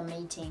 in the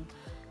meeting.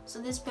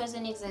 So this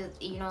person is,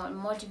 you know,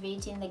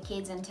 motivating the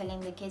kids and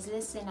telling the kids,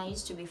 listen, I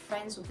used to be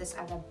friends with this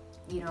other,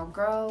 you know,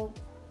 girl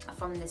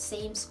from the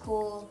same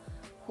school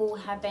who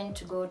happened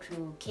to go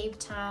to Cape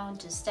Town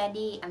to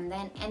study and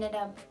then ended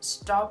up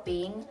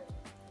stopping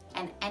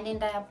and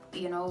ended up,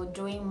 you know,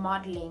 doing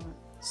modeling.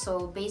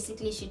 So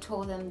basically she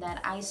told them that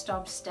I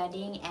stopped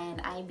studying and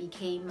I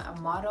became a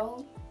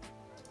model.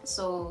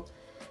 So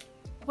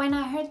when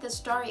I heard the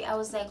story, I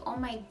was like, oh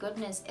my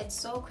goodness, it's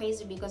so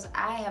crazy, because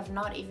I have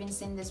not even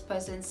seen this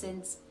person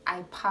since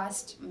I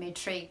passed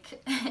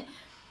matric.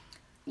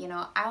 You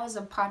know, I was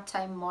a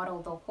part-time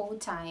model the whole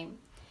time.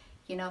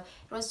 You know,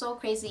 it was so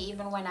crazy.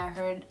 Even when I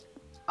heard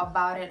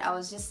about it, I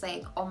was just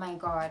like, oh my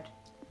God,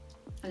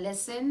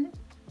 listen,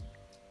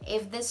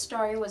 if this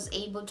story was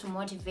able to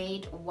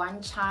motivate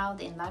one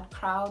child in that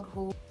crowd,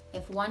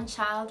 if one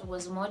child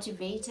was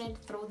motivated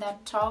through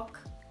that talk,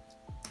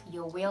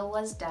 your will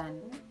was done.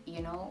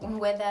 You know,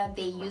 whether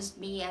they used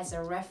me as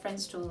a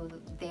reference to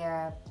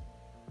their,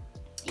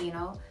 you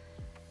know,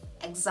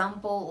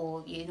 example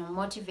or, you know,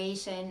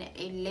 motivation,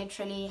 it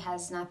literally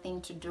has nothing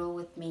to do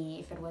with me.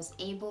 If it was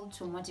able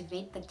to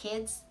motivate the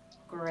kids,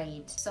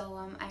 great. So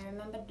I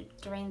remember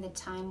during the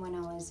time when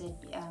I was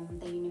at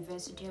the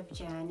University of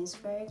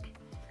Johannesburg,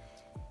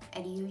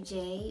 at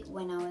UJ,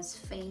 when I was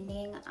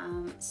failing,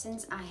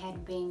 since I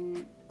had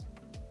been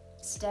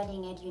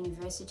studying at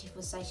university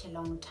for such a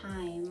long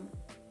time,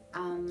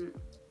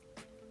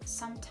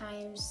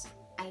 sometimes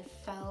I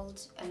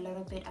felt a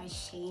little bit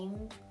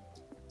ashamed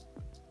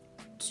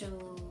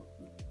to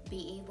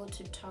be able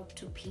to talk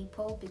to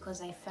people,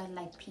 because I felt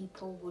like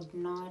people would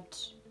not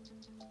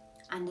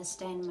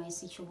understand my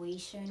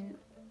situation.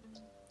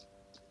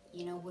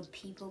 You know, would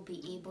people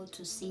be able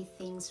to see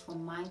things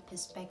from my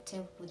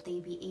perspective? Would they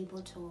be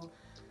able to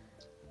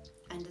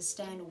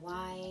understand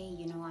why,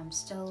 you know, I'm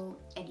still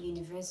at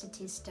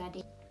university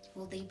studying?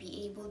 Will they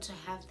be able to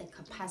have the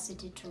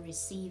capacity to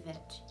receive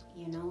it,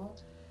 you know?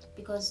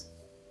 Because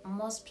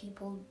most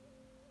people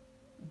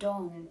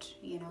don't,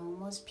 you know,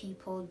 most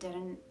people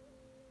didn't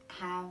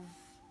have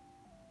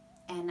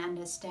an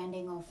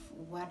understanding of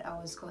what I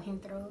was going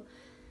through.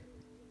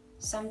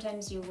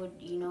 Sometimes you would,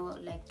 you know,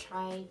 like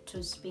try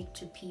to speak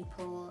to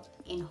people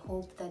in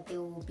hope that they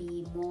will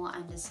be more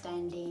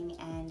understanding,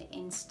 and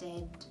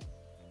instead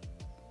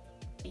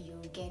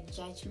you get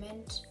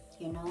judgment,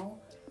 you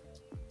know.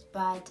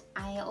 But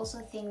I also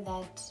think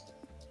that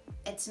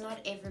it's not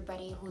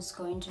everybody who's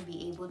going to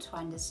be able to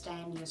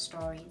understand your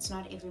story. It's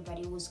not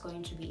everybody who's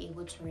going to be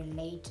able to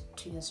relate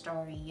to your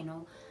story, you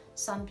know.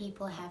 Some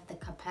people have the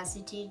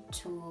capacity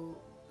to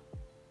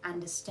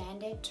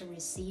understand it, to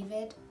receive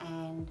it,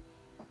 and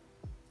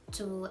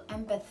to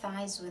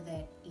empathize with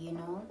it, you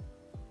know.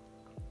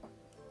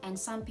 And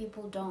some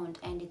people don't,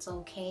 and it's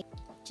okay.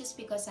 Just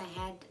because I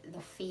had the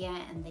fear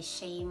and the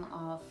shame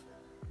of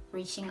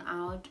reaching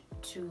out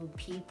to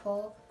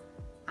people,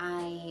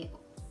 I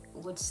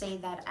would say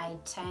that I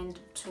tend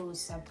to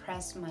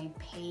suppress my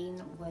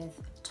pain with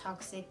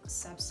toxic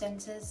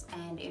substances,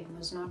 and it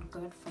was not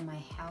good for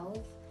my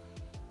health.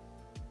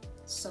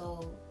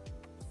 So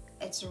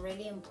it's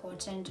really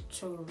important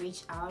to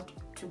reach out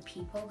to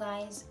people,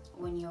 guys.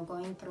 When you're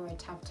going through a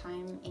tough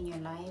time in your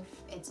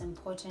life, it's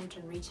important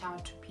to reach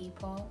out to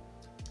people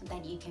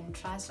that you can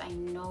trust. I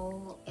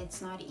know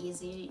it's not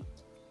easy.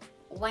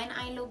 When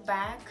I look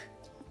back,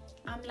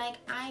 I'm like,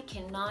 I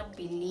cannot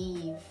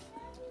believe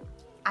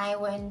I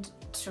went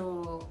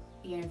to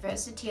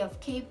University of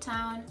Cape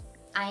Town.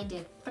 I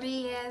did 3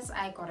 years.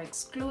 I got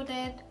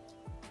excluded.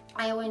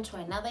 I went to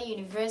another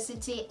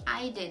university.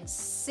 I did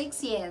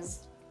 6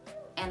 years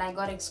and I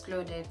got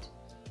excluded.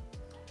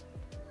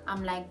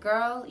 I'm like,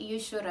 girl, you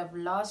should have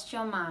lost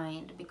your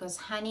mind, because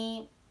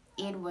honey,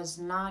 it was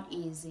not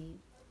easy.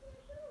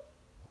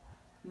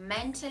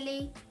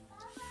 Mentally,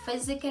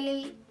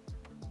 physically,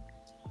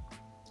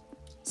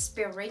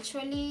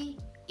 spiritually,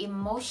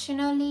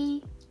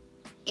 emotionally,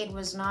 it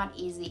was not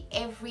easy.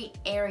 Every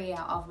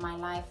area of my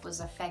life was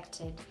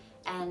affected.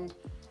 And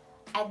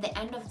at the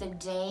end of the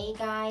day,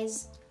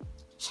 guys,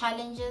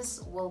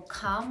 challenges will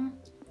come.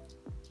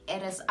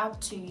 It is up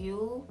to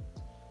you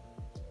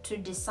to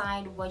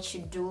decide what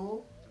you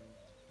do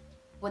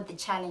with the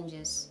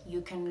challenges.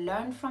 You can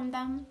learn from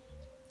them,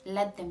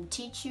 let them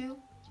teach you,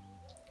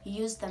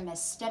 use them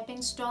as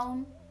stepping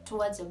stone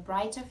towards a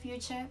brighter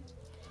future,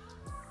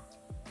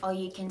 or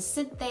you can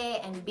sit there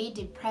and be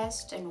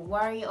depressed and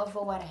worry over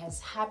what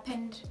has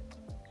happened,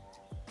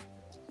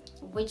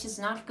 which is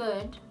not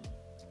good,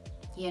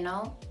 you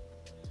know.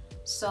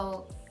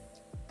 So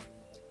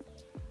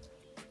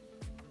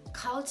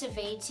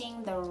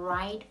cultivating the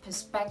right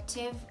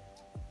perspective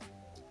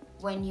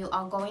when you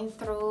are going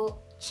through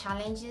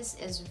challenges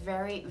is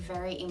very,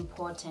 very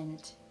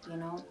important, you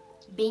know.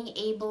 Being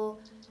able,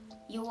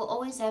 you will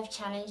always have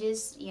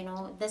challenges, you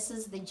know. This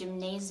is the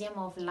gymnasium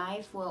of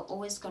life. We're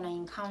always going to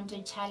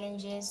encounter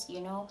challenges,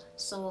 you know.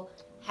 So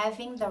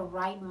having the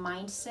right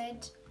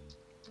mindset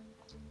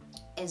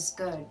is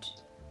good,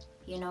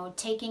 you know.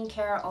 Taking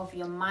care of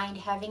your mind,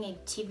 having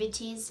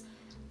activities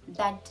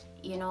that,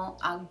 you know,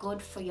 are good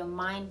for your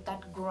mind,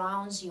 that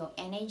grounds your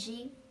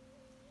energy.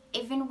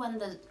 Even when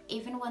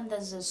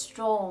there's a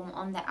storm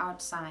on the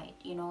outside,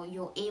 you know,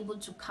 you're able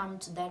to come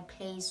to that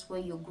place where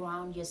you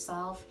ground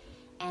yourself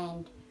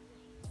and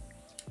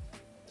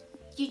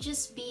you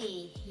just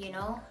be, you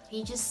know,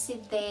 you just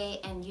sit there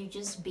and you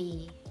just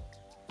be,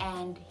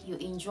 and you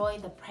enjoy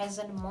the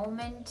present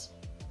moment,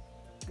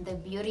 the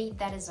beauty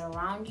that is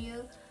around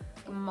you.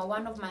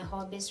 One of my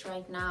hobbies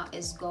right now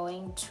is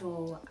going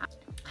to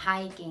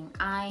hiking.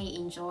 I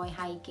enjoy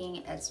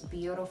hiking. It's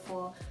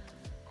beautiful.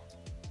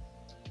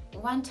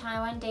 One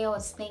day I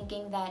was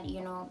thinking that,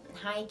 you know,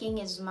 hiking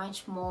is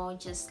much more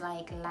just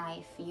like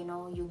life, you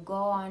know. You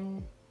go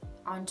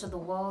onto the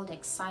world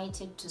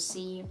excited to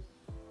see,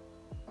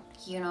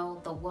 you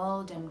know, the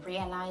world and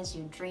realize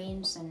your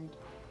dreams and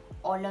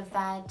all of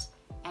that,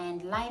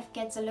 and life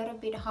gets a little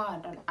bit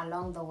hard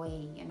along the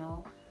way, you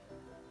know.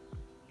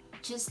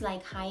 Just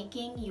like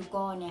hiking, you go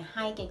on a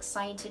hike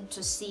excited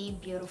to see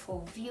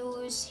beautiful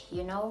views,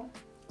 you know,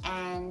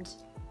 and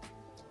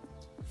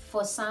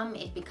for some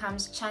it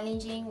becomes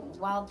challenging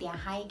while they're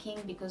hiking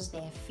because they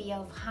have fear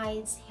of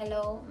heights.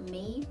 Hello,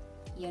 me,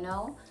 you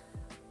know.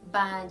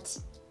 But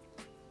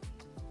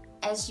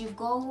as you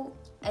go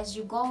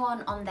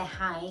on the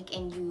hike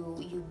and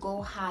you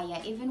go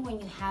higher, even when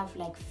you have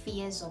like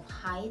fears of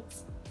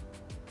heights,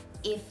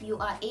 if you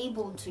are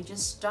able to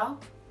just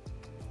stop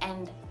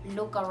and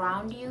look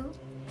around you,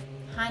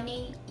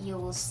 honey, you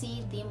will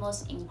see the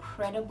most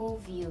incredible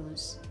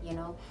views, you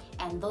know.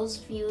 And those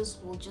views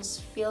will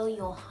just fill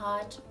your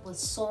heart with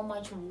so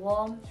much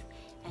warmth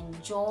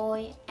and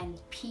joy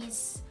and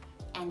peace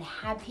and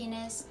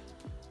happiness.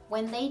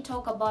 When they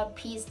talk about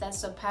peace that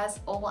surpasses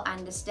all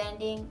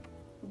understanding,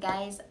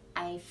 guys,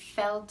 I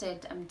felt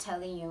it. I'm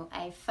telling you,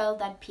 I felt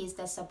that peace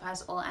that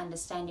surpassed all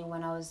understanding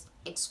when I was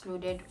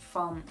excluded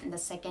from the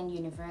second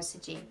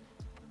university.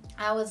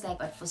 I was like,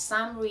 but for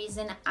some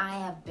reason I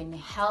have been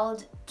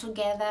held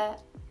together,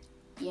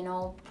 you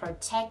know,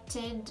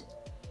 protected,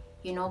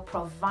 you know,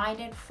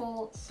 provided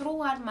for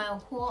throughout my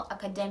whole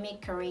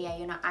academic career,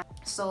 you know.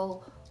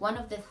 So one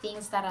of the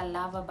things that I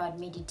love about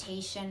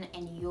meditation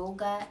and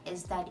yoga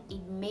is that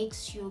it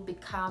makes you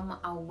become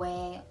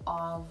aware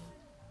of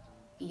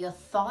your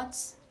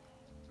thoughts,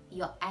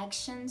 your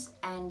actions,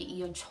 and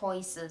your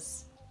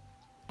choices.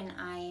 When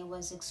I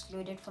was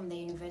excluded from the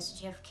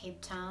University of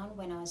Cape Town,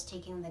 when I was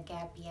taking the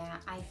gap year,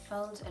 I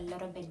felt a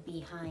little bit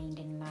behind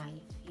in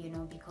life, you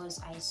know, because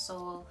I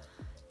saw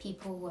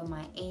people who were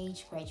my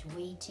age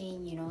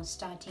graduating, you know,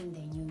 starting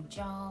their new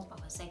job.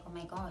 I was like, oh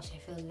my gosh, I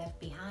feel left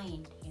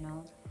behind, you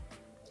know.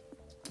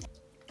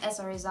 As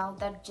a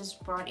result, that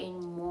just brought in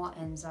more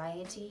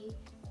anxiety,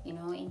 you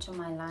know, into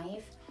my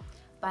life.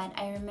 But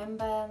I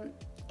remember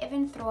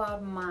even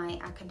throughout my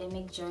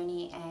academic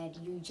journey at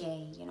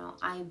UJ, you know,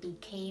 I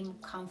became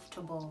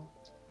comfortable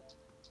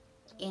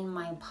in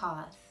my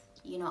path.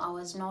 You know, I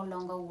was no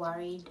longer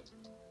worried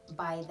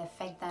by the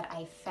fact that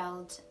I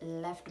felt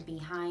left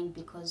behind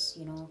because,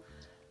 you know,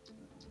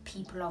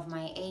 people of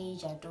my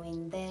age are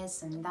doing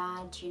this and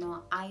that. You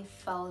know, I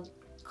felt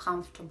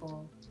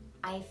comfortable.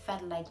 I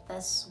felt like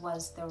this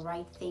was the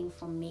right thing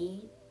for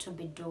me to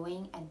be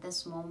doing at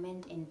this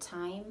moment in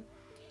time,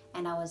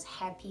 and I was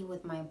happy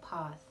with my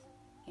path.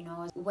 You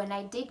know, when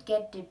I did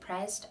get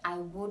depressed, I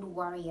would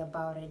worry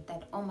about it,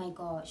 that, oh my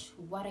gosh,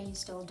 what are you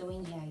still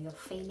doing here? You're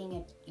failing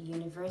at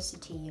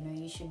university, you know,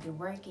 you should be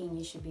working,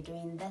 you should be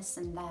doing this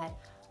and that.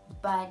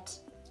 But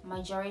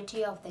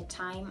majority of the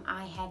time,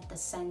 I had the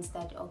sense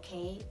that,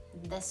 okay,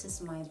 this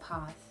is my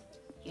path,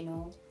 you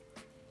know.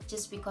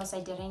 Just because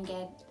I didn't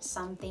get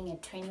something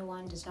at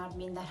 21 does not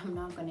mean that I'm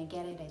not going to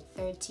get it at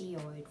 30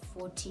 or at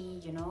 40,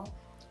 you know.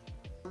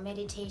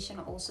 Meditation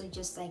also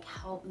just like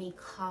helped me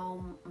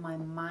calm my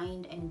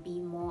mind and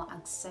be more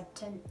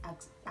accepting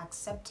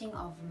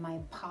of my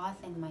path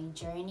and my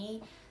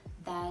journey,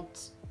 that,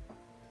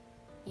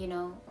 you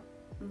know,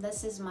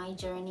 this is my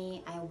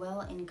journey. I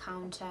will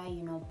encounter,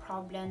 you know,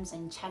 problems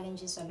and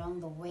challenges along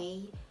the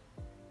way,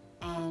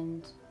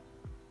 and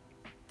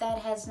that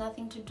has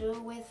nothing to do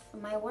with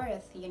my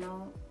worth, you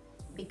know,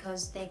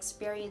 because the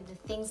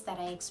things that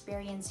I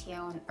experience here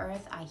on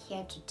earth are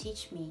here to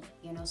teach me,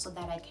 you know, so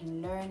that I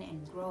can learn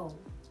and grow,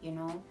 you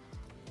know.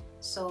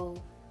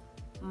 So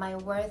my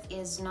worth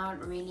is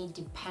not really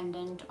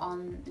dependent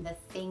on the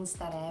things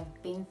that I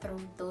have been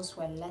through. Those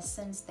were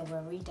lessons, they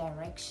were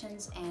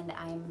redirections, and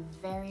I'm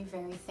very,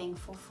 very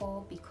thankful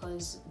for,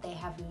 because they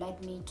have led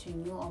me to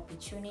new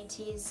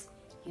opportunities,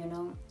 you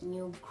know,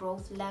 new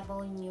growth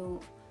level, new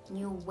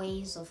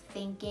ways of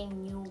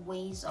thinking, new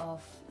ways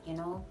of, you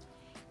know,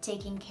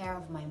 taking care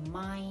of my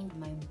mind,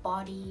 my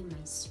body,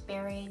 my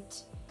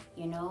spirit,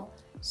 you know.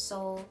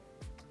 So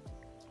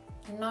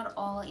not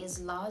all is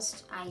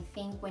lost. I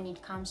think when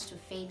it comes to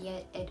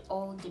failure, it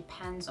all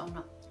depends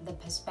on the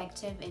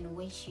perspective in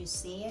which you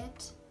see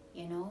it,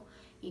 you know.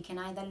 You can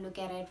either look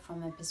at it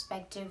from a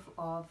perspective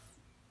of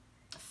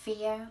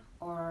fear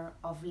or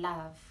of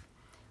love.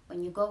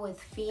 When you go with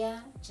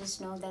fear,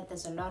 just know that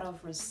there's a lot of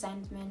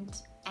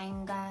resentment,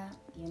 anger,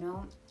 you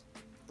know,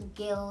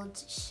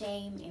 guilt,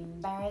 shame,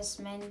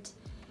 embarrassment,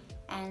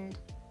 and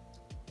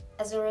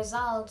as a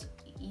result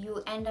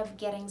you end up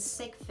getting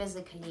sick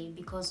physically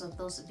because of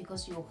those,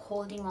 because you're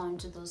holding on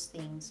to those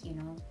things, you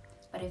know.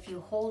 But if you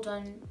hold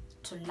on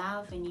to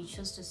love and you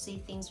choose to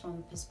see things from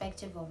a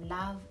perspective of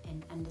love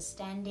and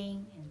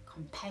understanding and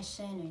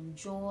compassion and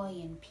joy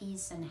and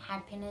peace and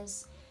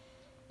happiness,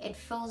 it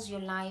fills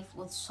your life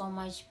with so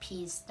much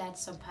peace that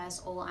surpasses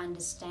all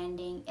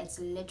understanding. It's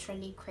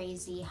literally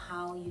crazy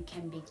how you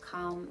can be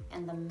calm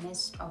in the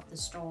midst of the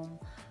storm,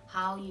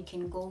 how you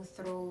can go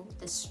through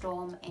the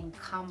storm and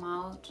come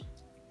out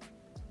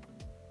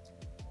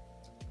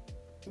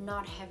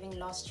not having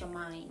lost your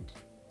mind.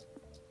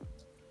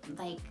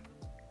 Like,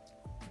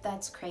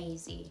 that's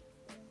crazy.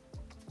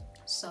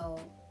 So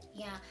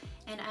yeah.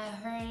 And I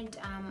heard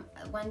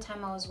one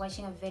time I was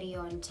watching a video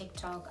on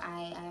TikTok,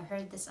 I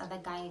heard this other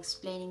guy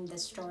explaining the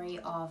story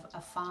of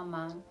a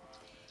farmer.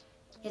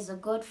 He's a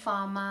good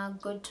farmer,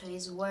 good to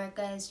his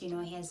workers, you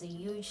know. He has a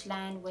huge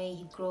land where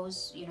he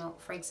grows, you know,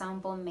 for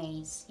example,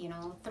 maize, you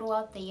know.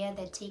 Throughout the year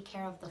they take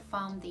care of the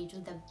farm, they do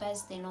the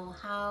best they know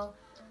how.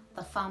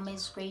 The farmer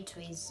is great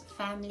to his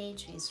family,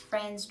 to his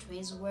friends, to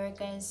his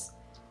workers.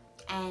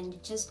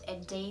 And just a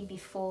day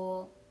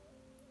before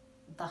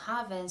the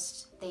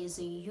harvest, there's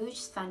a huge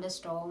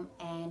thunderstorm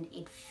and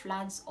it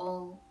floods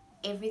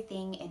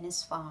everything in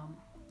his farm.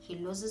 He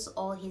loses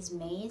all his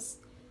maize.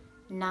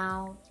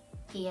 Now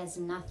he has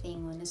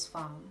nothing on his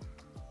farm.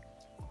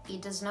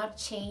 It does not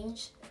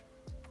change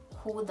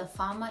who the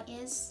farmer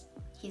is,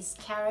 his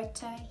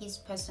character, his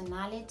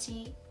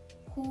personality,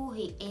 who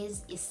he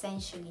is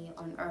essentially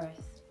on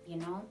earth, you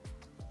know.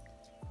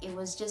 It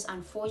was just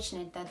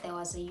unfortunate that there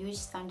was a huge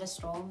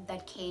thunderstorm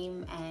that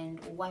came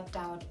and wiped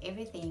out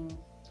everything,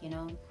 you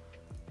know,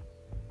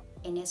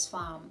 in his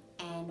farm.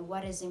 And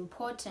what is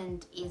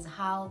important is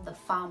how the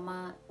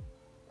farmer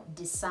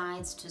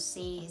decides to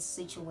see his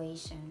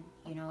situation.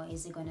 You know,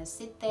 is he gonna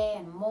sit there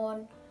and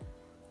mourn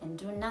and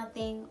do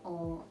nothing,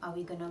 or are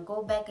we gonna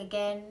go back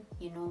again,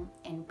 you know,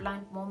 and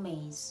plant more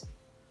maize?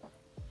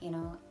 You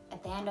know,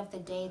 at the end of the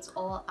day, it's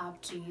all up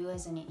to you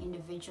as an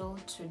individual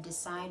to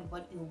decide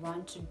what you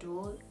want to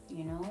do,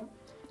 you know,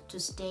 to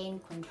stay in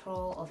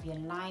control of your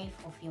life,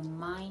 of your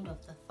mind,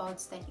 of the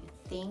thoughts that you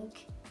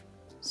think.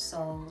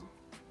 So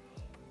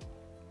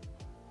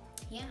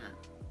yeah,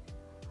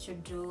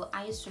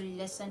 I used to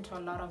listen to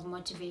a lot of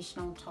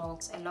motivational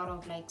talks, a lot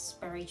of like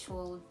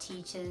spiritual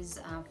teachers.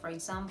 For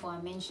example,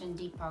 I mentioned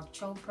Deepak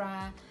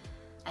Chopra.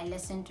 I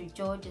listened to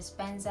Joe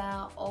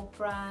Dispenza,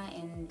 Oprah,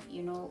 and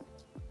you know,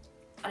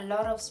 a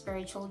lot of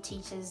spiritual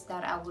teachers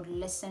that I would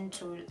listen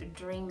to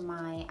during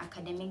my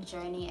academic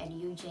journey at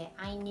UJ.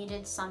 I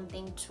needed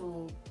something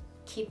to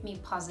keep me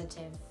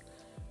positive.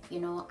 You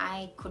know,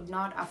 I could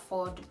not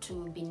afford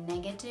to be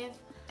negative.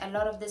 A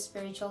lot of the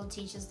spiritual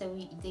teachers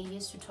they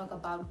used to talk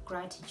about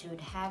gratitude,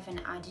 have an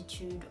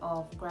attitude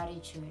of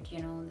gratitude,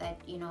 you know,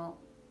 that, you know,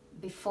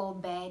 before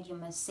bed you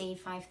must say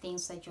 5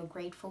 things that you're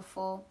grateful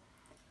for.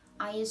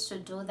 I used to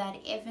do that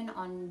even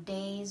on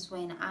days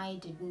when I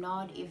did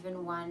not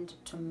even want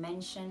to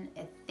mention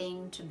a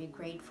thing to be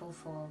grateful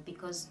for,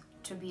 because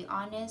to be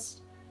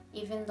honest,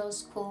 even though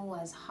school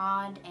was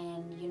hard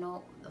and, you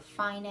know, the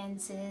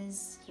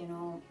finances, you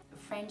know,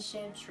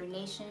 friendships,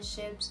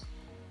 relationships,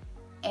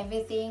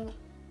 everything,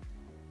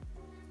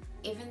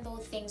 even though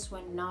things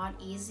were not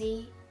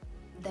easy,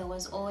 there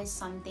was always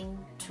something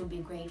to be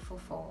grateful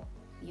for.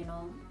 You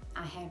know,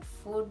 I had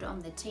food on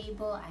the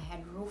table, I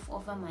had roof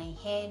over my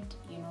head,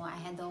 you know, I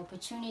had the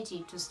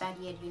opportunity to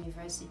study at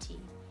university,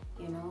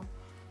 you know,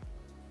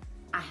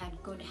 I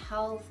had good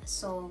health.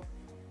 So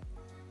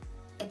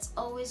it's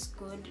always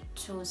good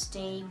to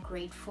stay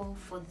grateful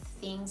for the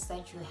things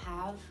that you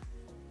have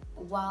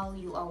while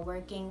you are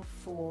working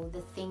for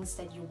the things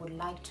that you would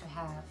like to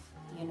have,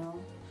 you know,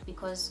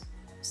 because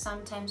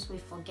sometimes we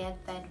forget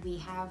that we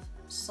have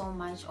so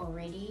much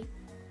already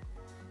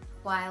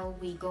while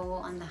we go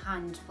on the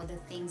hunt for the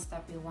things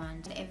that we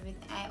want.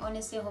 I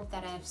honestly hope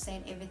that I have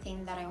said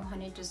everything that I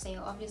wanted to say.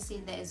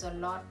 Obviously there is a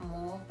lot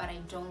more, but I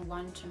don't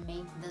want to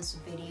make this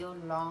video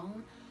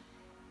long.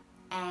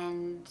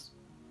 And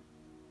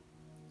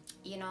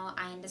you know,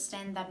 I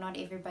understand that not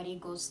everybody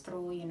goes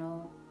through, you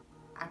know,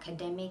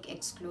 academic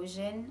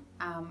exclusion,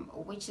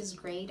 which is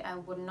great. I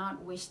would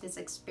not wish this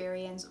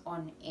experience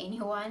on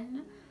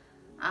anyone.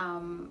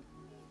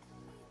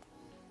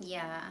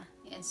 Yeah,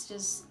 it's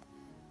just,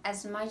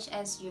 as much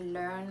as you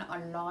learn a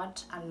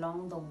lot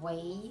along the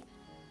way,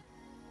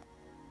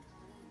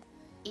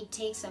 it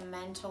takes a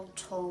mental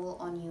toll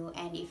on you,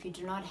 and if you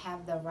do not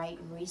have the right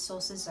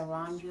resources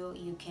around you,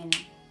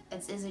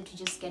 it's easy to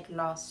just get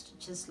lost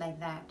just like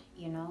that,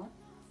 you know.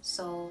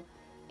 So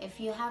if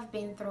you have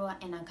been through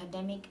an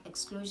academic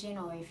exclusion,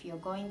 or if you're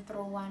going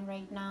through one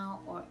right now,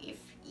 or if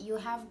you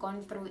have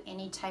gone through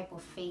any type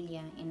of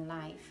failure in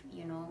life,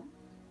 you know,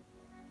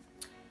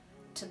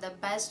 to the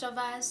best of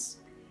us,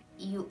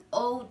 you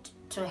ought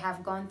to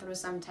have gone through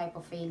some type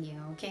of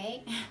failure,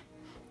 okay?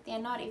 They're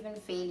not even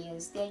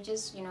failures, they're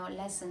just, you know,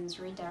 lessons,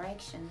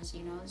 redirections,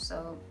 you know.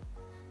 So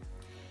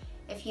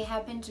if you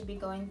happen to be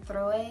going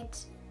through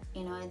it,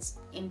 you know, it's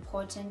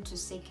important to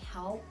seek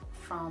help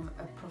from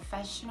a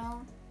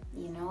professional,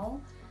 you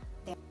know.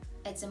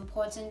 It's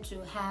important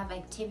to have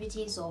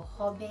activities or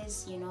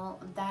hobbies, you know,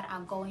 that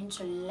are going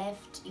to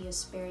lift your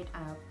spirit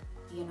up,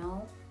 you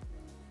know.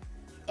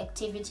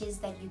 Activities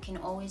that you can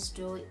always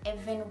do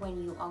even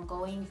when you are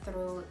going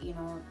through, you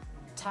know,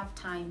 tough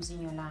times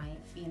in your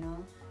life, you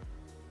know.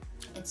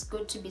 It's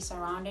good to be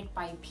surrounded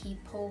by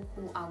people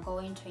who are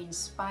going to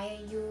inspire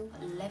you,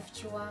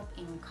 lift you up,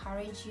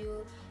 encourage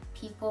you,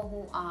 people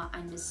who are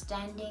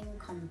understanding,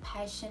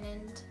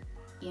 compassionate,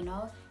 you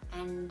know,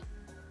 and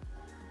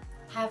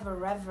have a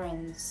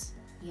reverence,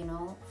 you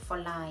know, for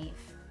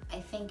life. I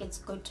think it's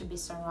good to be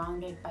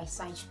surrounded by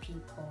such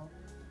people.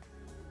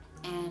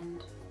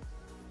 And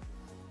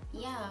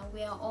yeah,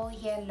 we are all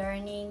here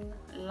learning.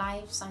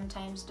 Life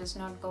sometimes does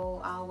not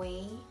go our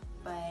way,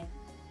 but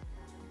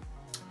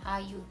how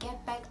you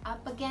get back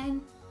up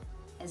again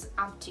is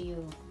up to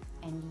you,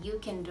 and you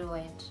can do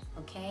it,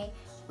 okay?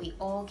 We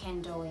all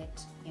can do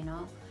it, you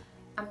know.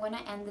 I'm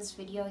gonna end this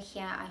video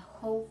here. I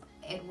hope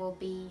it will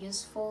be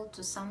useful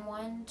to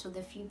someone, to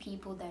the few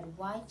people that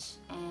watch,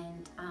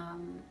 and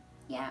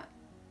yeah,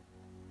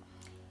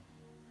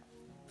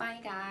 bye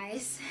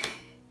guys.